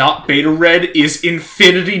in Not Beta Red is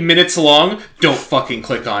infinity minutes long, don't fucking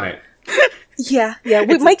click on it. Yeah,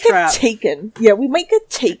 we might get taken. Yeah, we might get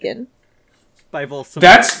taken. By Volsum.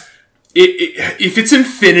 That's... if it's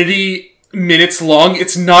infinity minutes long,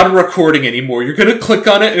 it's not a recording anymore. You're gonna click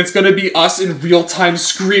on it and it's gonna be us in real time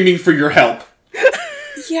screaming for your help.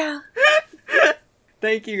 Yeah.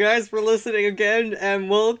 Thank you guys for listening again, and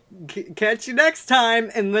we'll catch you next time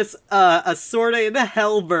in this sorta in the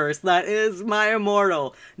hellverse that is My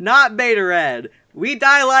Immortal, not Beta Red. We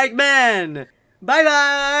die like men. Bye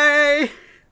bye.